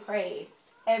person prayed,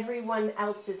 everyone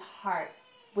else's heart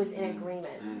was in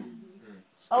agreement.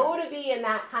 Oh, to be in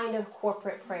that kind of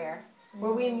corporate prayer,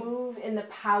 where we move in the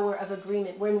power of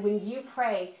agreement, when you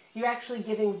pray, you're actually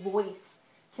giving voice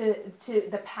to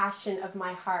the passion of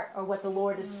my heart, or what the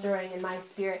Lord is stirring in my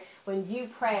spirit. When you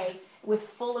pray with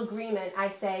full agreement, I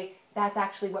say, that's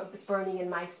actually what was burning in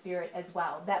my spirit as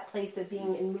well. That place of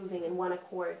being and moving in one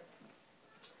accord.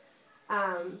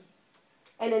 And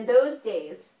in those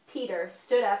days, Peter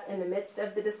stood up in the midst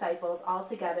of the disciples all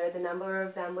together. The number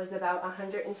of them was about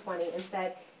 120, and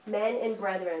said, Men and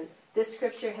brethren, this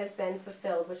scripture has been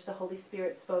fulfilled, which the Holy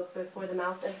Spirit spoke before the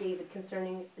mouth of David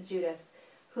concerning Judas,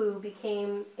 who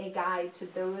became a guide to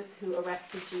those who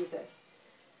arrested Jesus.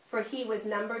 For he was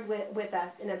numbered with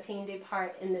us and obtained a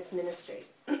part in this ministry.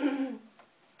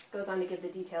 Goes on to give the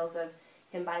details of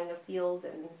him buying a field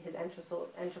and his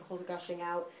entrails gushing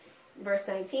out. Verse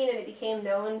 19, and it became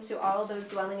known to all those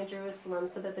dwelling in Jerusalem,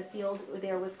 so that the field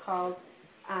there was called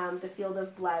the field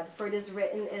of blood. For it is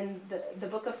written in the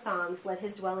book of Psalms, let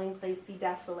his dwelling place be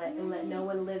desolate, and let no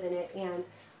one live in it, and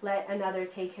let another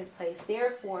take his place.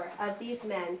 Therefore, of these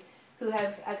men who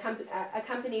have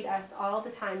accompanied us all the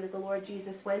time that the Lord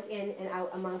Jesus went in and out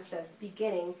amongst us,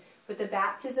 beginning with the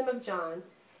baptism of John.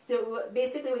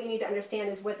 Basically what you need to understand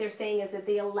is what they're saying is that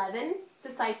the 11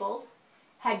 disciples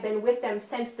had been with them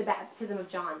since the baptism of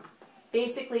John.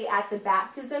 Basically, at the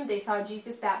baptism, they saw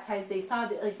Jesus baptized. They saw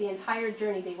the entire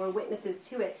journey. They were witnesses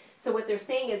to it. So what they're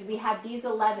saying is we have these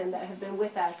 11 that have been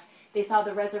with us. They saw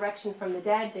the resurrection from the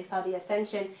dead. They saw the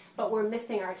ascension. But we're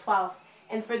missing our 12.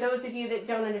 And for those of you that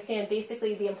don't understand,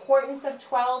 basically the importance of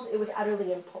 12, it was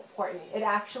utterly important. It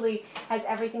actually has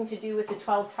everything to do with the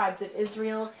 12 tribes of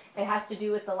Israel. It has to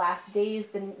do with the last days,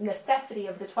 the necessity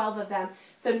of the 12 of them.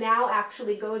 So now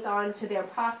actually goes on to their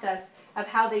process of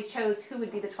how they chose who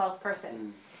would be the 12th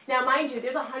person. Now, mind you,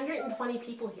 there's 120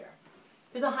 people here.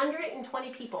 There's 120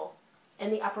 people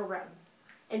in the upper room.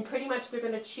 And pretty much they're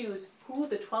going to choose who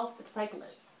the 12th disciple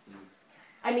is.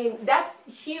 I mean, that's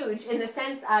huge in the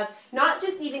sense of not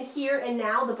just even here and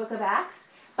now, the book of Acts,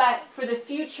 but for the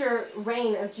future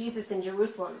reign of Jesus in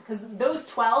Jerusalem. Because those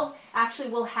 12 actually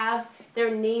will have their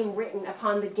name written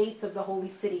upon the gates of the holy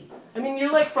city. I mean,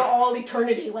 you're like for all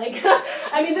eternity. Like,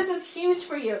 I mean, this is huge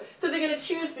for you. So they're going to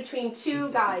choose between 2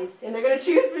 guys, and they're going to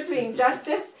choose between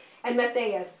Justus and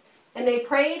Matthias. And they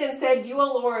prayed and said, You,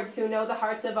 O Lord, who know the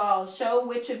hearts of all, show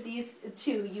which of these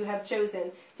 2 you have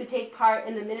chosen to take part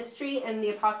in the ministry and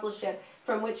the apostleship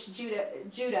from which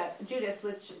Judas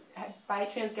was by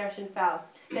transgression fell,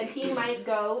 that he might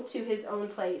go to his own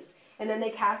place. And then they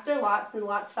cast their lots, and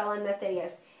lots fell on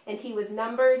Matthias, and he was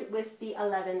numbered with the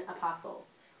 11 apostles.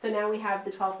 So now we have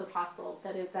the 12th apostle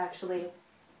that it's actually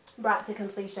brought to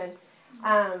completion.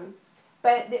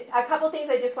 But a couple things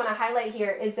I just want to highlight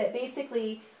here is that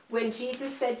basically when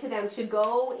Jesus said to them to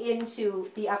go into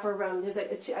the upper room, there's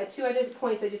 2 other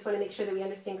points I just want to make sure that we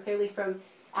understand clearly from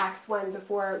Acts 1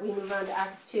 before we move on to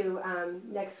Acts 2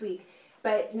 next week.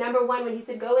 But number 1, when he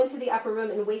said go into the upper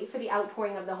room and wait for the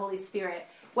outpouring of the Holy Spirit,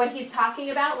 what he's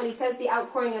talking about when he says the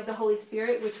outpouring of the Holy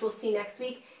Spirit, which we'll see next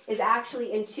week, is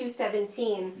actually in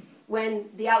 2:17 when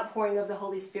the outpouring of the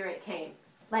Holy Spirit came.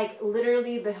 Like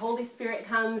literally the Holy Spirit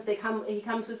comes, he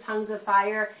comes with tongues of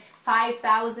fire.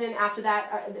 5,000 after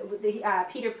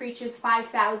that, Peter preaches,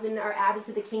 5,000 are added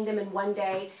to the kingdom in one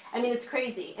day. I mean, it's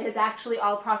crazy. And it's actually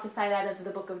all prophesied out of the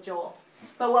book of Joel.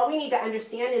 But what we need to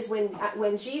understand is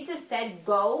when Jesus said,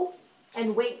 go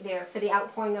and wait there for the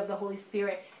outpouring of the Holy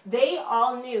Spirit, they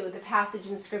all knew the passage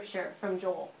in Scripture from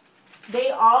Joel.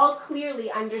 They all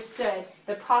clearly understood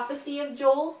the prophecy of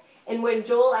Joel, and when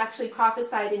Joel actually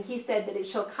prophesied and he said that it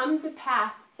shall come to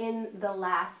pass in the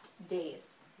last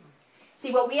days.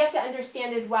 See, what we have to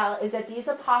understand as well is that these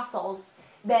apostles,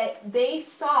 that they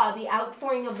saw the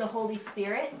outpouring of the Holy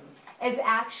Spirit as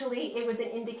actually, it was an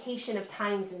indication of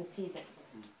times and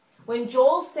seasons. When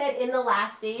Joel said in the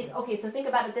last days, okay, so think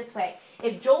about it this way.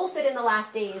 If Joel said in the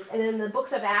last days, and in the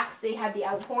books of Acts they had the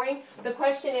outpouring, the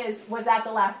question is, was that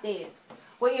the last days?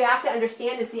 What you have to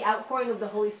understand is the outpouring of the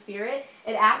Holy Spirit,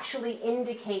 it actually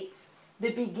indicates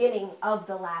the beginning of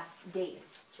the last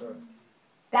days. Sure.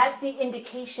 That's the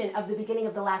indication of the beginning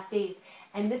of the last days.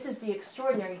 And this is the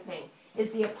extraordinary thing,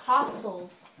 is the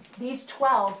apostles, these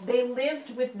 12, they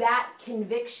lived with that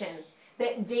conviction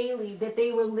that daily, that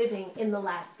they were living in the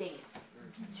last days.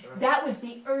 Right. That was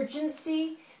the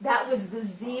urgency, that was the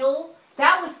zeal,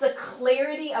 that was the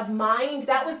clarity of mind,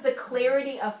 that was the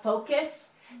clarity of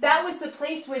focus. That was the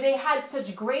place where they had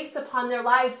such grace upon their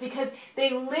lives because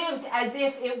they lived as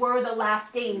if it were the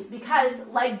last days. Because,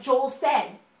 like Joel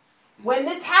said, when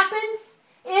this happens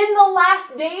in the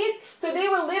last days, so they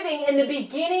were living in the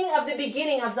beginning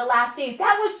of the last days.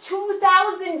 That was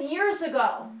 2,000 years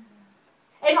ago.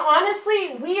 And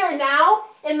honestly, we are now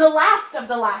in the last of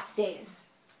the last days.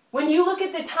 When you look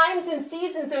at the times and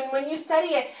seasons and when you study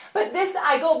it, but this,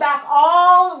 I go back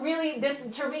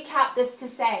to recap this to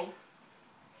say,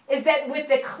 is that with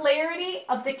the clarity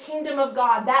of the kingdom of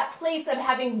God, that place of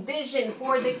having vision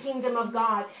for the kingdom of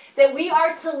God, that we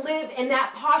are to live in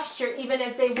that posture even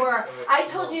as they were. I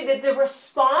told you that the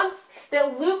response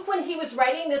that Luke, when he was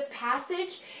writing this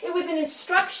passage, it was an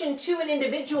instruction to an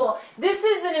individual. This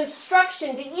is an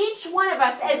instruction to each one of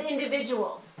us as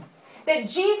individuals. That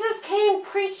Jesus came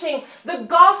preaching the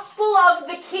gospel of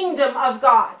the kingdom of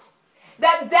God.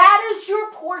 That is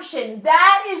your portion.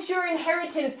 That is your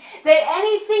inheritance. That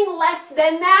anything less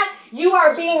than that, you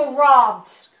are being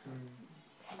robbed.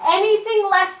 Anything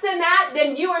less than that,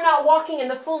 then you are not walking in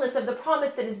the fullness of the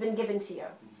promise that has been given to you.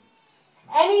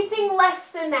 Anything less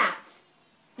than that,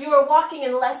 you are walking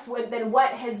in less than what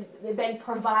has been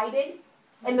provided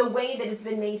and the way that has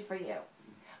been made for you.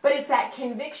 But it's that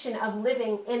conviction of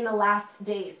living in the last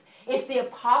days. If the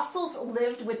apostles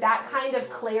lived with that kind of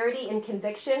clarity and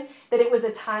conviction that it was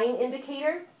a time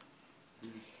indicator,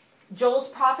 Joel's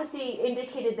prophecy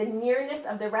indicated the nearness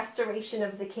of the restoration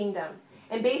of the kingdom.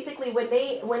 And basically when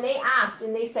they asked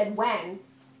and they said when,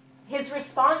 his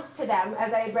response to them,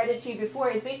 as I had read it to you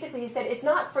before, is basically he said, it's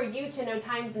not for you to know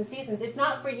times and seasons. It's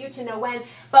not for you to know when,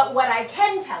 but what I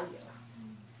can tell you.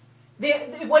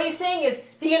 What he's saying is,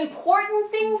 the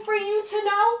important thing for you to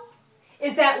know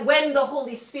is that when the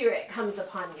Holy Spirit comes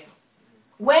upon you,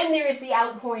 when there is the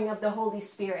outpouring of the Holy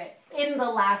Spirit in the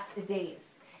last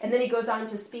days. And then he goes on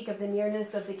to speak of the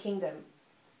nearness of the kingdom.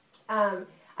 I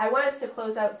want us to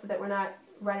close out so that we're not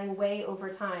running way over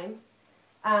time.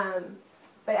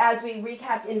 But as we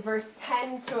recapped in verse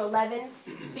 10 through 11,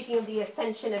 speaking of the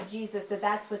ascension of Jesus,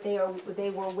 that's what they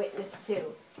were witness to.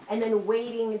 And then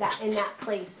waiting in that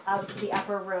place of the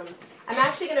upper room. I'm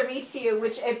actually going to read to you,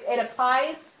 which it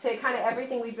applies to kind of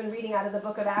everything we've been reading out of the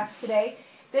book of Acts today.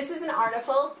 This is an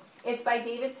article. It's by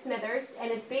David Smithers,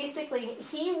 and it's basically,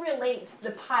 he relates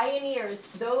the pioneers,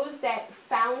 those that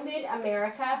founded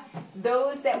America,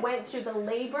 those that went through the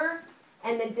labor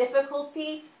and the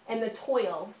difficulty and the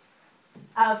toil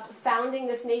of founding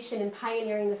this nation and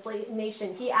pioneering this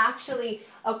nation. He actually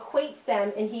equates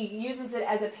them, and he uses it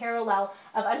as a parallel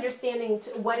of understanding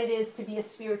what it is to be a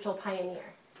spiritual pioneer.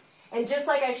 And just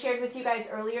like I shared with you guys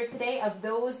earlier today, of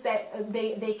those that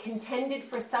they contended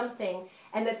for something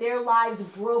and that their lives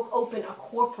broke open a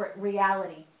corporate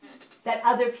reality, that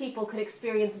other people could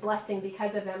experience blessing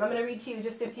because of them. I'm going to read to you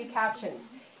just a few captions.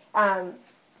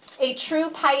 A true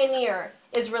pioneer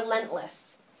is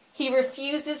relentless. He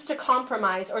refuses to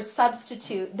compromise or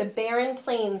substitute the barren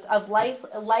plains of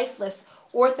lifeless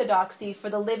orthodoxy for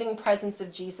the living presence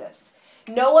of Jesus.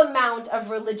 No amount of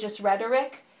religious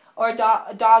rhetoric or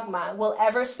dogma will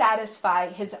ever satisfy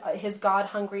his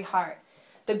God-hungry heart.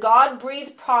 The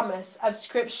God-breathed promise of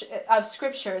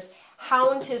scriptures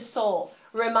hound his soul,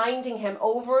 reminding him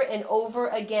over and over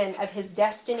again of his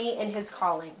destiny and his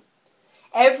calling.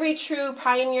 Every true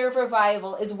pioneer of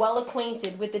revival is well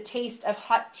acquainted with the taste of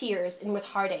hot tears and with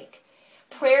heartache.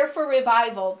 Prayer for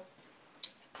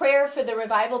the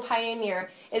revival pioneer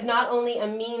is not only a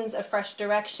means of fresh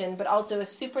direction, but also a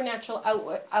supernatural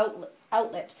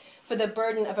outlet for the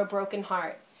burden of a broken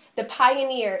heart. The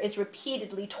pioneer is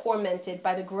repeatedly tormented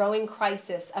by the growing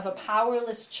crisis of a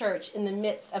powerless church in the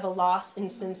midst of a lost and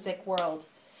sin-sick world.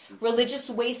 Religious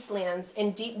wastelands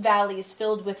and deep valleys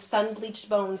filled with sun-bleached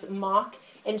bones mock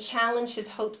and challenge his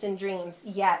hopes and dreams,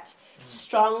 yet,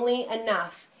 strongly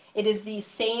enough, it is these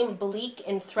same bleak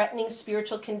and threatening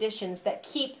spiritual conditions that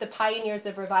keep the pioneers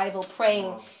of revival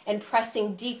praying and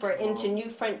pressing deeper into new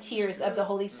frontiers of the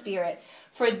Holy Spirit.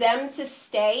 For them to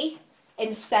stay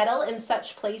and settle in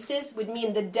such places would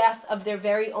mean the death of their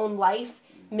very own life,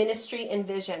 ministry, and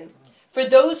vision. For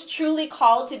those truly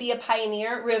called to be a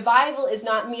pioneer, revival is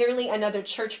not merely another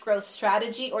church growth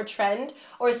strategy or trend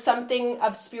or something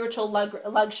of spiritual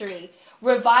luxury.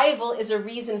 Revival is a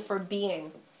reason for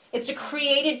being. It's a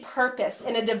created purpose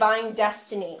and a divine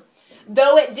destiny.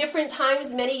 Though at different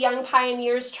times many young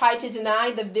pioneers try to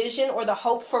deny the vision or the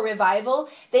hope for revival,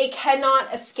 they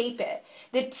cannot escape it.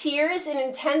 The tears and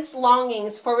intense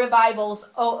longings for revival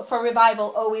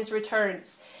always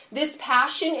returns. This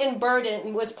passion and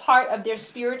burden was part of their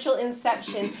spiritual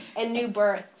inception and new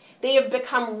birth. They have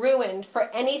become ruined for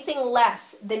anything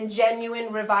less than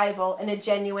genuine revival and a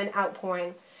genuine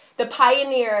outpouring. The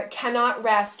pioneer cannot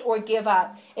rest or give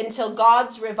up until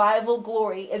God's revival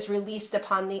glory is released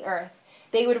upon the earth.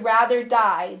 They would rather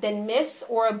die than miss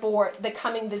or abort the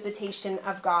coming visitation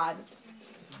of God.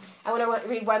 I want to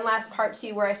read one last part to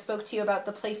you where I spoke to you about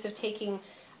the place of taking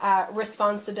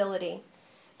responsibility.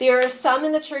 There are some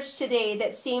in the church today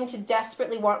that seem to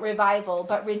desperately want revival,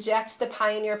 but reject the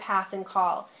pioneer path and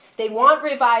call. They want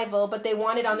revival, but they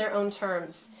want it on their own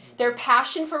terms. Their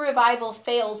passion for revival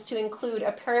fails to include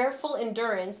a prayerful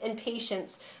endurance and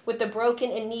patience with the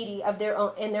broken and needy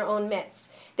in their own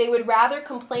midst. They would rather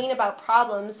complain about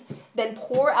problems than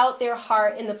pour out their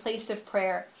heart in the place of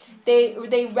prayer. They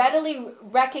readily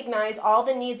recognize all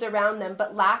the needs around them,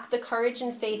 but lack the courage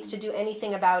and faith to do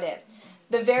anything about it.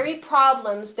 The very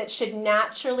problems that should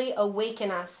naturally awaken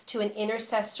us to an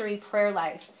intercessory prayer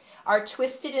life are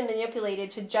twisted and manipulated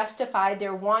to justify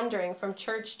their wandering from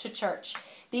church to church.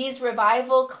 These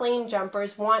revival claim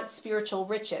jumpers want spiritual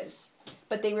riches,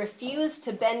 but they refuse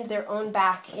to bend their own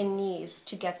back and knees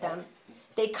to get them.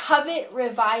 They covet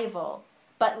revival,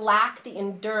 but lack the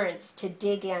endurance to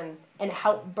dig in and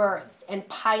help birth and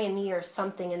pioneer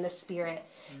something in the Spirit.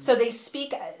 So they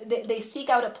seek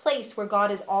out a place where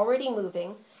God is already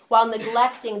moving, while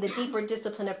neglecting the deeper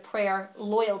discipline of prayer,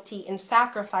 loyalty, and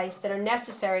sacrifice that are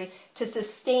necessary to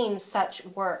sustain such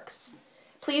works.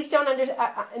 Please don't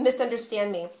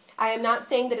misunderstand me. I am not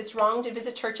saying that it's wrong to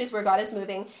visit churches where God is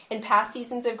moving. In past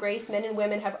seasons of grace, men and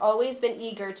women have always been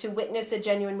eager to witness a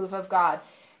genuine move of God,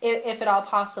 if at all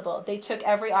possible. They took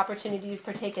every opportunity to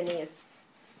partake in these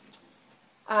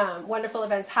wonderful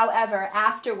events. However,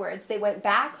 afterwards, they went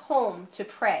back home to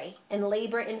pray and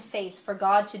labor in faith for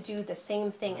God to do the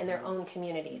same thing in their own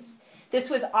communities. This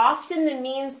was often the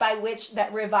means by which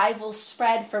that revival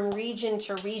spread from region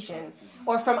to region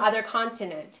or from other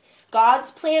continent.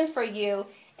 God's plan for you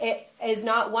is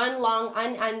not one long,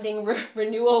 unending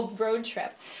renewal road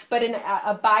trip, but an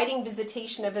abiding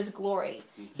visitation of His glory.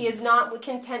 He is not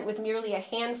content with merely a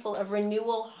handful of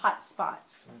renewal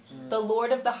hotspots. The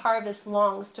Lord of the harvest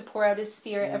longs to pour out His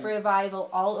spirit of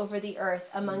revival all over the earth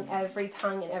among every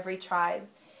tongue and every tribe.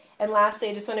 And lastly,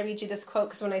 I just want to read you this quote,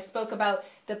 because when I spoke about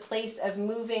the place of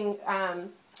moving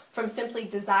from simply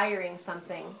desiring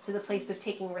something to the place of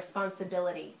taking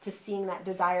responsibility, to seeing that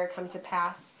desire come to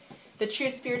pass, the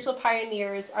true spiritual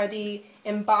pioneers are the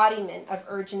embodiment of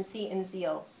urgency and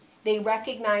zeal. They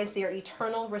recognize their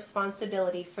eternal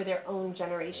responsibility for their own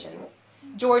generation.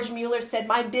 George Mueller said,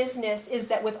 "My business is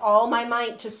that with all my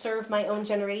might to serve my own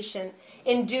generation.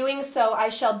 In doing so, I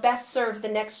shall best serve the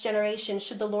next generation,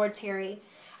 should the Lord tarry.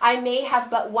 I may have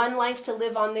but one life to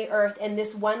live on the earth, and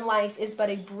this one life is but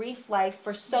a brief life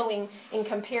for sowing in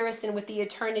comparison with the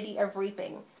eternity of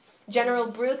reaping." General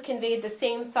Bruce conveyed the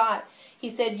same thought. He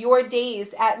said, "Your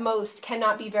days at most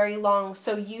cannot be very long,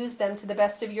 so use them to the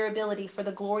best of your ability for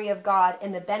the glory of God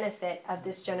and the benefit of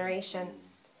this generation."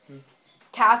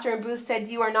 Catherine Booth said,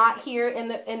 "You are not here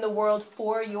in the world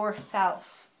for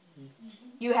yourself.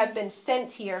 You have been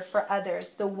sent here for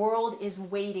others. The world is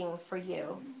waiting for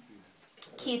you."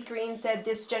 Keith Green said,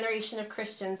 "This generation of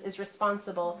Christians is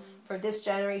responsible for this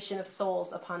generation of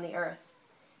souls upon the earth."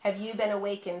 Have you been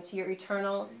awakened to your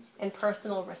eternal and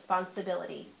personal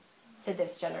responsibility to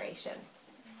this generation?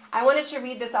 I wanted to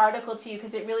read this article to you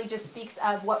because it really just speaks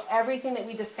of everything that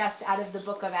we discussed out of the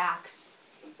book of Acts.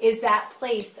 is that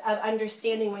place of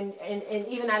understanding when, and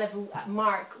even out of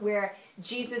Mark, where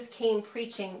Jesus came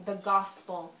preaching the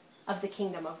gospel of the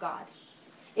kingdom of God.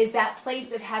 Is that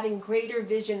place of having greater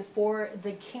vision for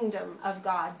the kingdom of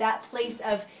God. That place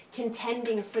of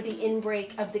contending for the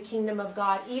inbreak of the kingdom of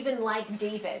God, even like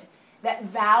David, that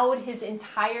vowed his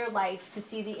entire life to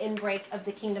see the inbreak of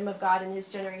the kingdom of God in his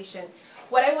generation.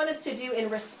 What I want us to do in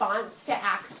response to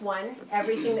Acts 1,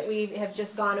 everything that we have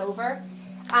just gone over,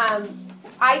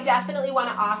 I definitely want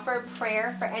to offer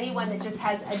prayer for anyone that just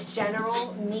has a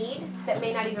general need that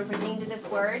may not even pertain to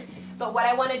this word. But what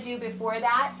I want to do before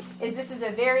that is, this is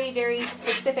a very, very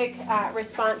specific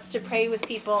response to pray with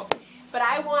people. But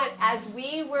I want, as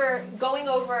we were going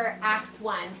over Acts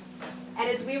 1, and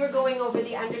as we were going over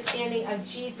the understanding of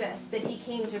Jesus, that he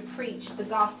came to preach the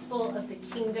gospel of the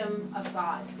kingdom of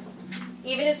God.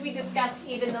 Even as we discussed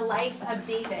even the life of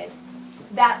David,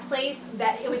 that place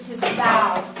that it was his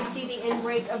vow to see the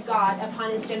inbreak of God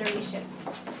upon his generation.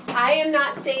 I am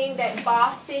not saying that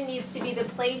Boston needs to be the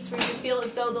place where you feel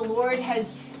as though the Lord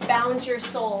has bound your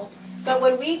soul. But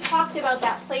when we talked about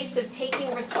that place of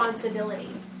taking responsibility,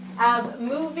 of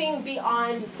moving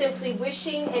beyond simply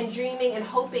wishing and dreaming and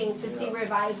hoping to see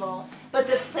revival, but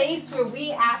the place where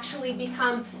we actually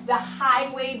become the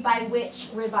highway by which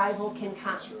revival can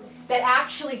come. That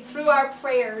actually through our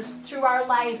prayers, through our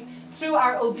life, through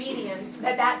our obedience,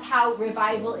 that's how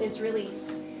revival is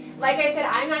released. Like I said,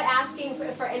 I'm not asking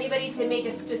for anybody to make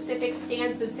a specific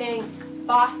stance of saying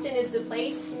Boston is the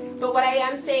place, but what I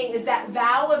am saying is that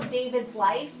vow of David's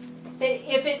life,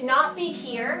 that if it not be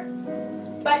here,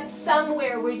 but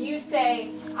somewhere where you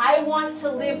say, I want to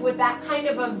live with that kind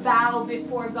of a vow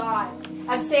before God,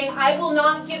 of saying, I will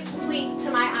not give sleep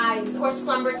to my eyes or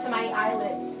slumber to my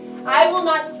eyelids. I will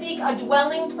not seek a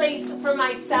dwelling place for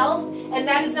myself, and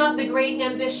that is not the great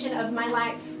ambition of my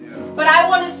life. But I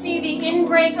want to see the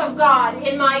inbreak of God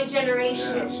in my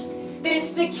generation. Yes. That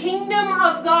it's the kingdom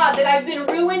of God, that I've been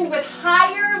ruined with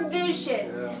higher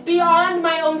vision beyond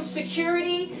my own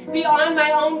security, beyond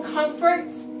my own comfort,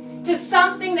 to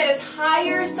something that is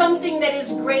higher, something that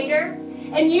is greater.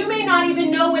 And you may not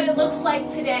even know what it looks like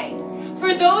today.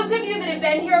 For those of you that have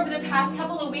been here over the past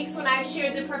couple of weeks when I've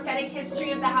shared the prophetic history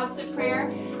of the house of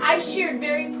prayer, I've shared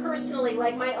very personally,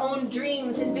 like my own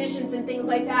dreams and visions and things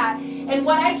like that. And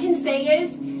what I can say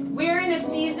is, we're in a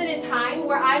season and time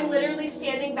where I'm literally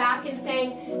standing back and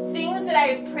saying, things that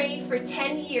I've prayed for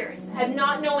 10 years, of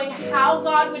not knowing how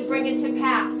God would bring it to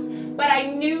pass, but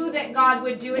I knew that God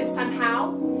would do it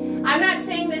somehow. I'm not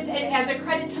saying this as a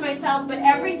credit to myself, but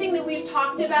everything that we've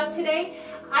talked about today,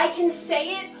 I can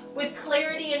say it with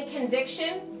clarity and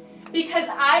conviction, because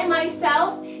I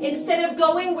myself, instead of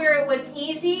going where it was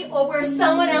easy or where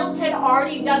someone else had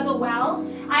already dug a well,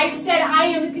 I've said I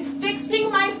am fixing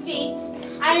my feet,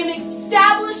 I am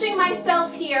establishing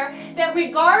myself here, that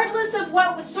regardless of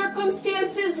what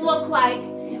circumstances look like,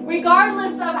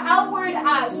 regardless of outward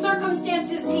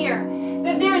circumstances here,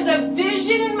 that there's a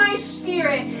vision in my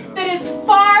spirit that is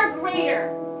far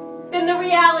greater than the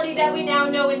reality that we now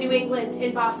know in New England,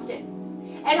 in Boston.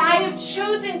 And I have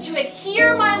chosen to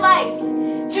adhere my life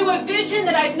to a vision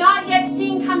that I've not yet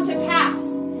seen come to pass,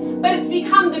 but it's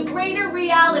become the greater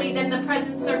reality than the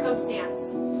present circumstance.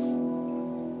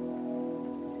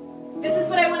 This is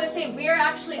what I want to say. We are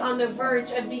actually on the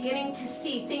verge of beginning to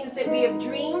see things that we have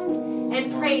dreamed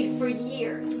and prayed for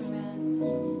years,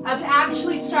 of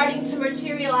actually starting to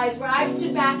materialize, where I've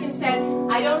stood back and said,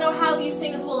 I don't know how these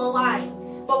things will align,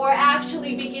 but we're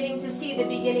actually beginning to see the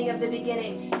beginning of the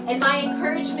beginning. And my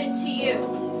encouragement to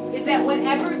you is that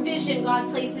whatever vision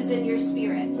God places in your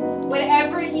spirit,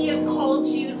 whatever he has called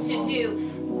you to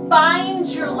do, bind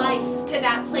your life to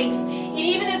that place. And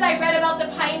even as I read about the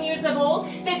pioneers of old,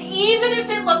 that even if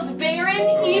it looks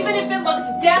barren, even if it looks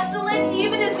desolate,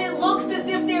 even if it looks as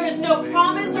if there is no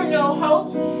promise or no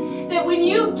hope, that when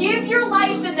you give your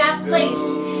life in that place,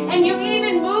 and you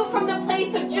even move from the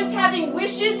place of just having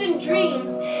wishes and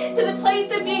dreams to the place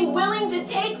of being willing to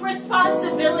take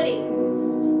responsibility.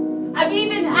 I've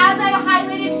even, as I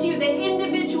highlighted to you, that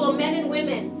individual men and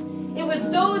women, it was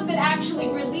those that actually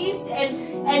released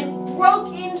and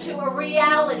broke into a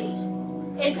reality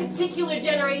in particular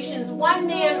generations, one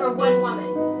man or one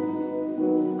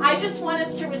woman. I just want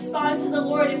us to respond to the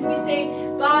Lord if we say,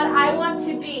 God, I want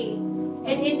to be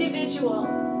an individual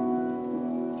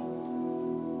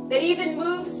that even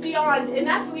moves beyond, and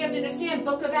that's what we have to understand,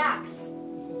 Book of Acts.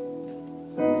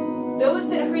 Those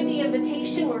that heard the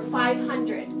invitation were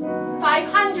 500.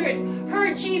 500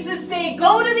 heard Jesus say,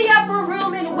 go to the upper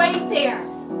room and wait there.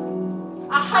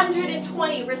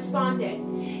 120 responded.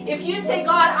 If you say,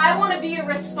 God, I want to be a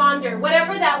responder,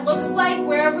 whatever that looks like,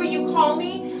 wherever you call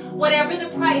me, whatever the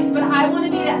price, but I want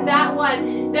to be that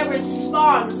one that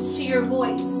responds to your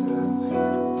voice.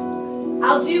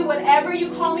 I'll do whatever you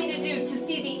call me to do to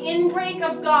see the inbreak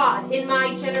of God in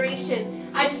my generation.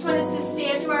 I just want us to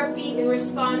stand to our feet and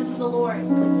respond to the Lord.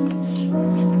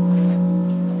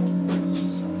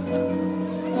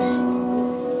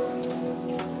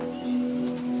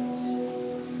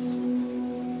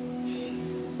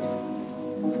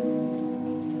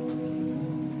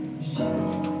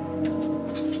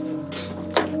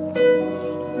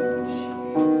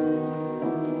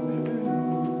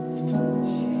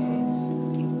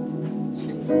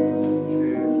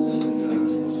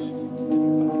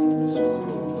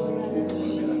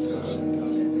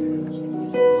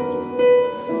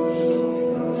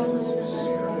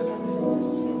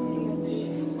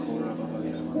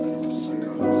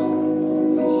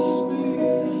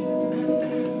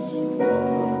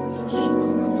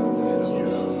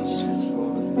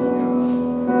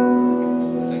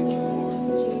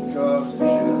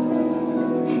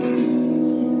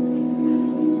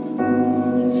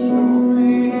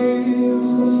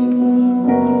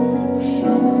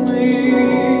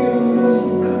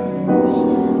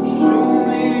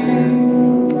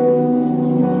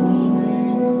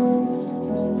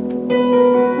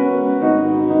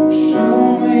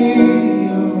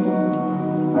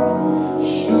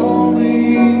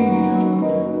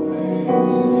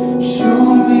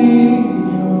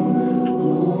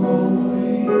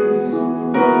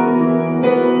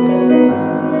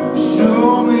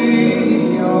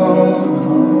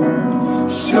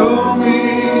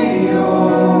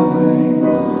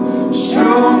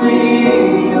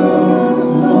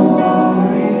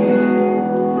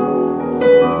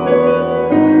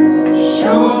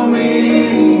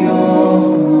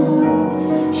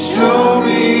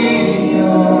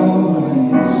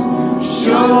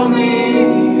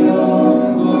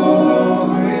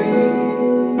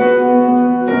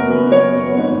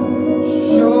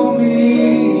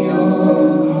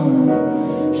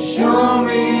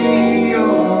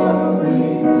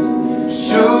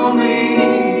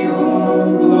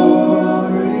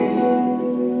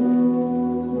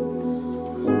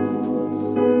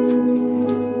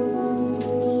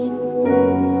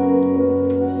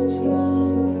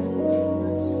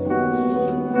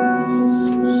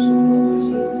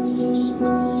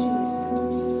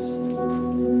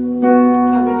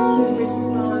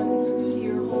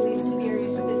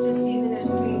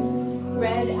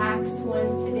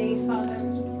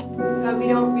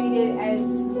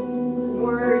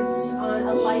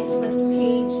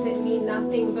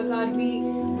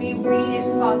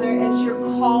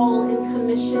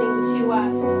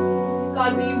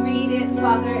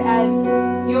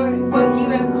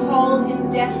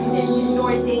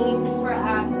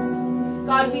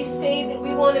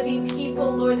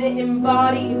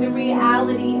 Embody the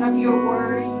reality of your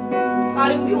word.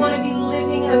 God, we want to be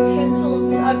living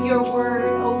epistles of your word,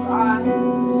 oh God.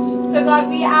 So God,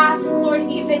 we ask, Lord,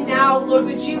 even now, Lord,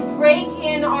 would you break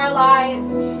in our lives,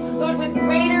 Lord, with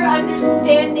greater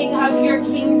understanding of your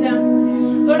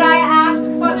kingdom. Lord, I ask,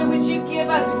 Father, would you give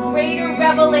us greater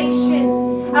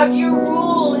revelation of your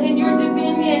rule and your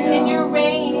dominion and your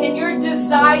reign and your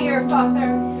desire,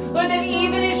 Father. Lord, that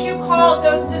even as you called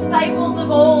those disciples of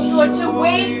old, Lord, to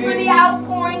wait for the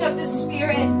outpouring of the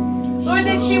Spirit, Lord,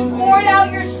 that you poured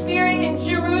out your Spirit in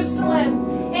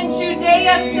Jerusalem, in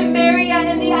Judea, Samaria,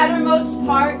 and the uttermost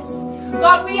parts.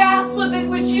 God, we ask, Lord, that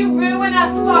would you ruin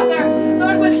us, Father,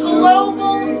 Lord, with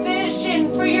global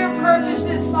vision for your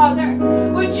purposes, Father.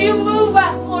 Would you move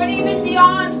us, Lord, even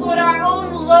beyond, Lord, our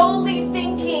own lowly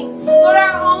thinking, Lord,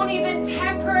 our own even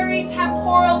temporary,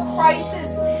 temporal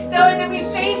crisis, Lord, that we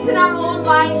face in our own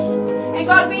life. And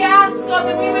God, we ask, God,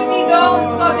 that we would be those,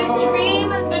 God, that dream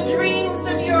the dreams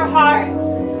of your heart.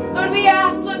 Lord, we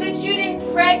ask, Lord, that you'd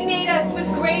impregnate us with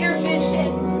greater vision,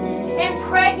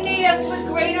 impregnate us with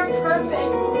greater purpose.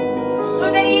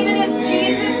 Lord, that even as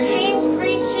Jesus came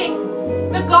preaching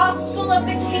the gospel of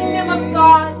the kingdom of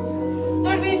God,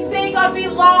 Lord, we say, God, we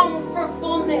long for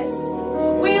fullness.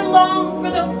 We long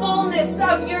for the fullness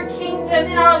of your kingdom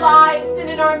in our lives and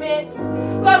in our midst.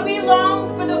 God, we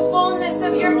long for the fullness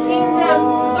of your kingdom,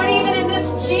 Lord, even in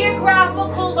this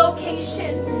geographical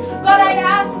location. God, I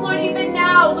ask, Lord, even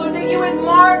now, Lord, that you would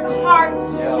mark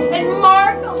hearts and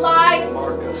mark lives.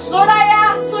 Lord, I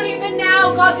ask, Lord, even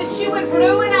now, God, that you would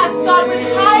ruin us, God, with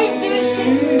high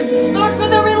vision. Lord, for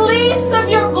the release of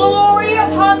your glory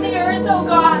upon the earth, oh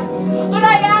God. Lord,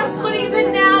 I ask, Lord,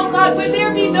 even now, God, would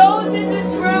there be those in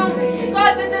this room,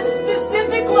 God, that the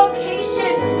specific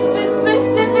location, the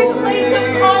specific place of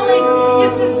calling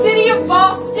is the city of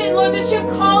Boston, Lord, that you've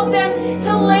called them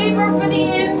to labor for the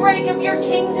inbreak of your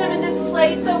kingdom in this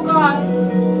place, oh God.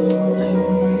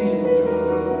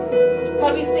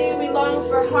 God, we say we long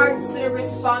for hearts that are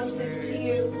responsive to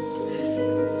you.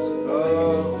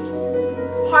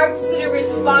 Hearts that are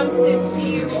responsive to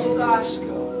you, oh God.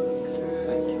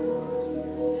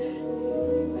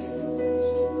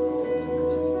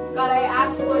 God, I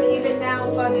ask, Lord, even now,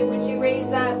 Father, would you raise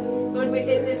up, Lord,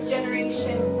 within this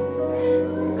generation,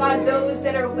 God, those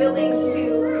that are willing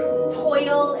to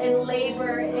toil and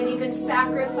labor and even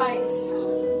sacrifice.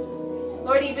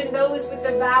 Lord, even those with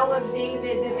the vow of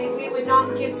David, that we would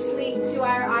not give sleep to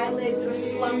our eyelids or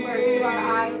slumber to our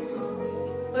eyes.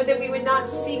 Lord, that we would not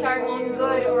seek our own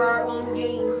good or our own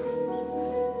gain.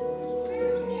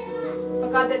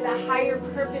 But God, that the higher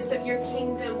purpose of your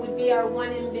kingdom would be our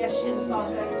one ambition,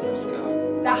 Father.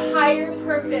 The higher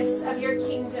purpose of your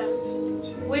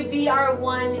kingdom would be our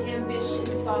one ambition,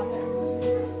 Father.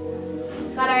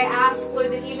 God, I ask,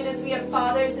 Lord, that even as we have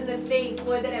fathers in the faith,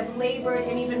 Lord, that have labored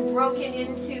and even broken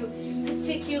into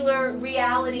particular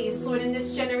realities, Lord, in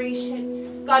this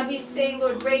generation, God, we say,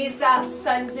 Lord, raise up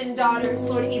sons and daughters,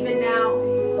 Lord, even now.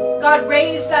 God,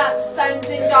 raise up sons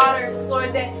and daughters,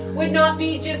 Lord, that would not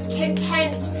be just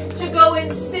content to go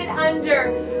and sit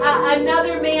under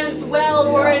another man's well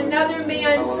or another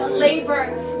man's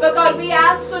labor. But God, we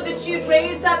ask, Lord, that you'd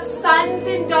raise up sons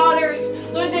and daughters,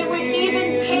 Lord, that would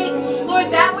even take, Lord,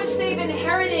 that which they've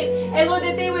inherited, and Lord,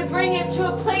 that they would bring it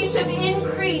to a place of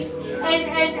increase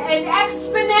and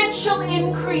exponential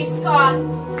increase, God.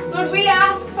 Lord, we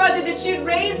ask, Father, that you'd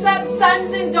raise up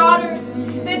sons and daughters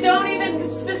that don't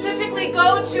even specifically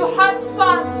go to hot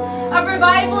spots of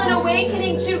revival and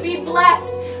awakening to be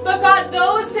blessed. But God,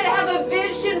 those that have a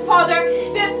vision, Father,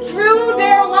 that through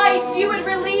their life you would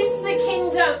release the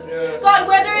kingdom. God,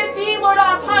 whether it be, Lord,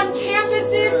 upon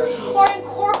campuses or in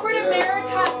corporate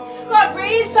America, God,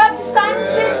 raise up sons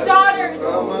and daughters.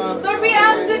 Lord, we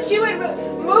ask that you would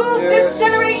move this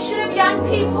generation of young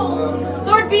people,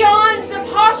 Lord, beyond the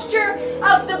posture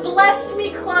of the Bless Me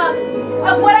Club,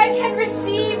 of what I can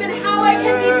receive and how I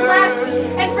can be blessed,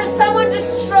 and for someone to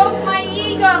stroke my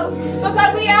ego. But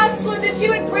God, we ask, Lord, that you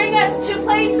would bring us to a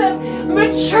place of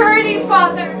maturity,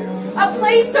 Father, a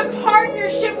place of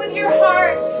partnership with your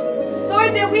heart.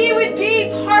 Lord, that we would be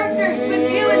partners with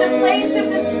you in the place of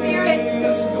the Spirit,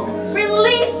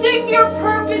 releasing your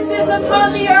purposes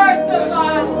upon the earth, oh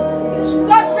God.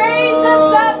 God, raise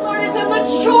us up, Lord, as a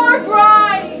mature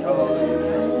bride.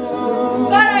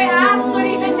 God, I ask, Lord,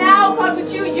 even now, God, would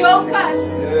you yoke us,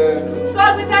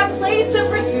 God, with that place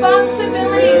of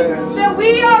responsibility, that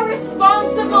we are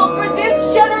responsible for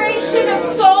this generation of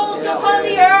souls upon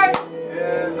the earth.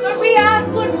 Lord, we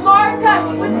ask, Lord, mark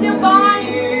us with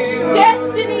divine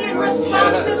destiny and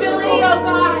responsibility, oh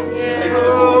God.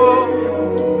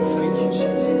 Thank you,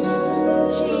 Jesus.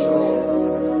 Jesus.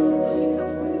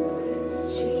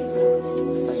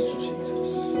 Thank you, Jesus.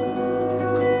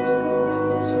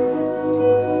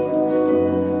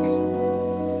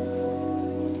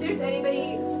 If there's anybody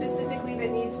specifically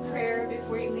that needs prayer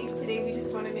before you leave today, we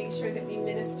just want to make sure that we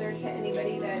minister to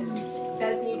anybody that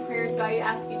does need prayer. So I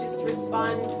ask you just to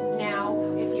respond now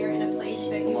if you're in a place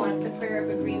that you want the prayer of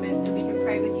agreement, and we can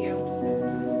pray with you.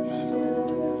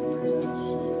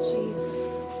 Jesus.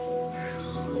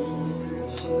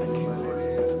 Thank you, Lord.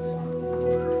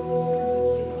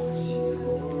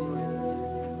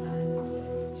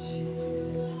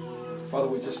 Father,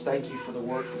 we just thank you for the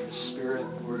work of the Spirit,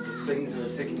 Lord, the things that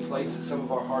are taking place in some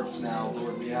of our hearts now.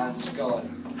 Lord, we ask, God,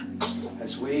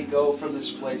 as we go from this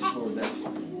place, Lord, that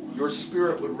your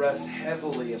Spirit would rest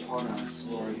heavily upon us,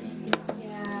 Lord.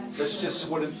 This just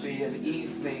wouldn't be an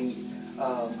evening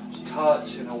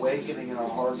touch and awakening in our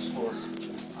hearts, Lord.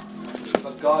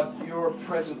 But God, your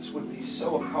presence would be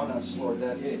so upon us, Lord,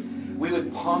 that we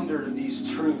would ponder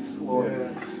these truths,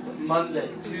 Lord. Monday,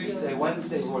 Tuesday,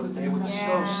 Wednesday, Lord, that they would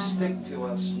so stick to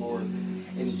us, Lord,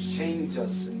 and change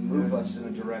us and move us in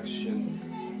a direction.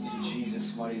 In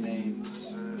Jesus' mighty name,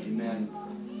 amen.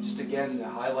 Just again to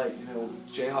highlight,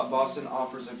 J-Hop Boston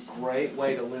offers a great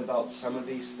way to live out some of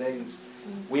these things.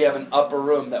 We have an upper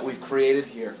room that we've created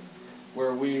here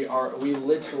where we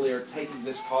literally are taking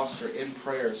this posture in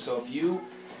prayer. So if you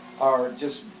are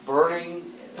just burning,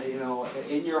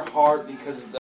 in your heart because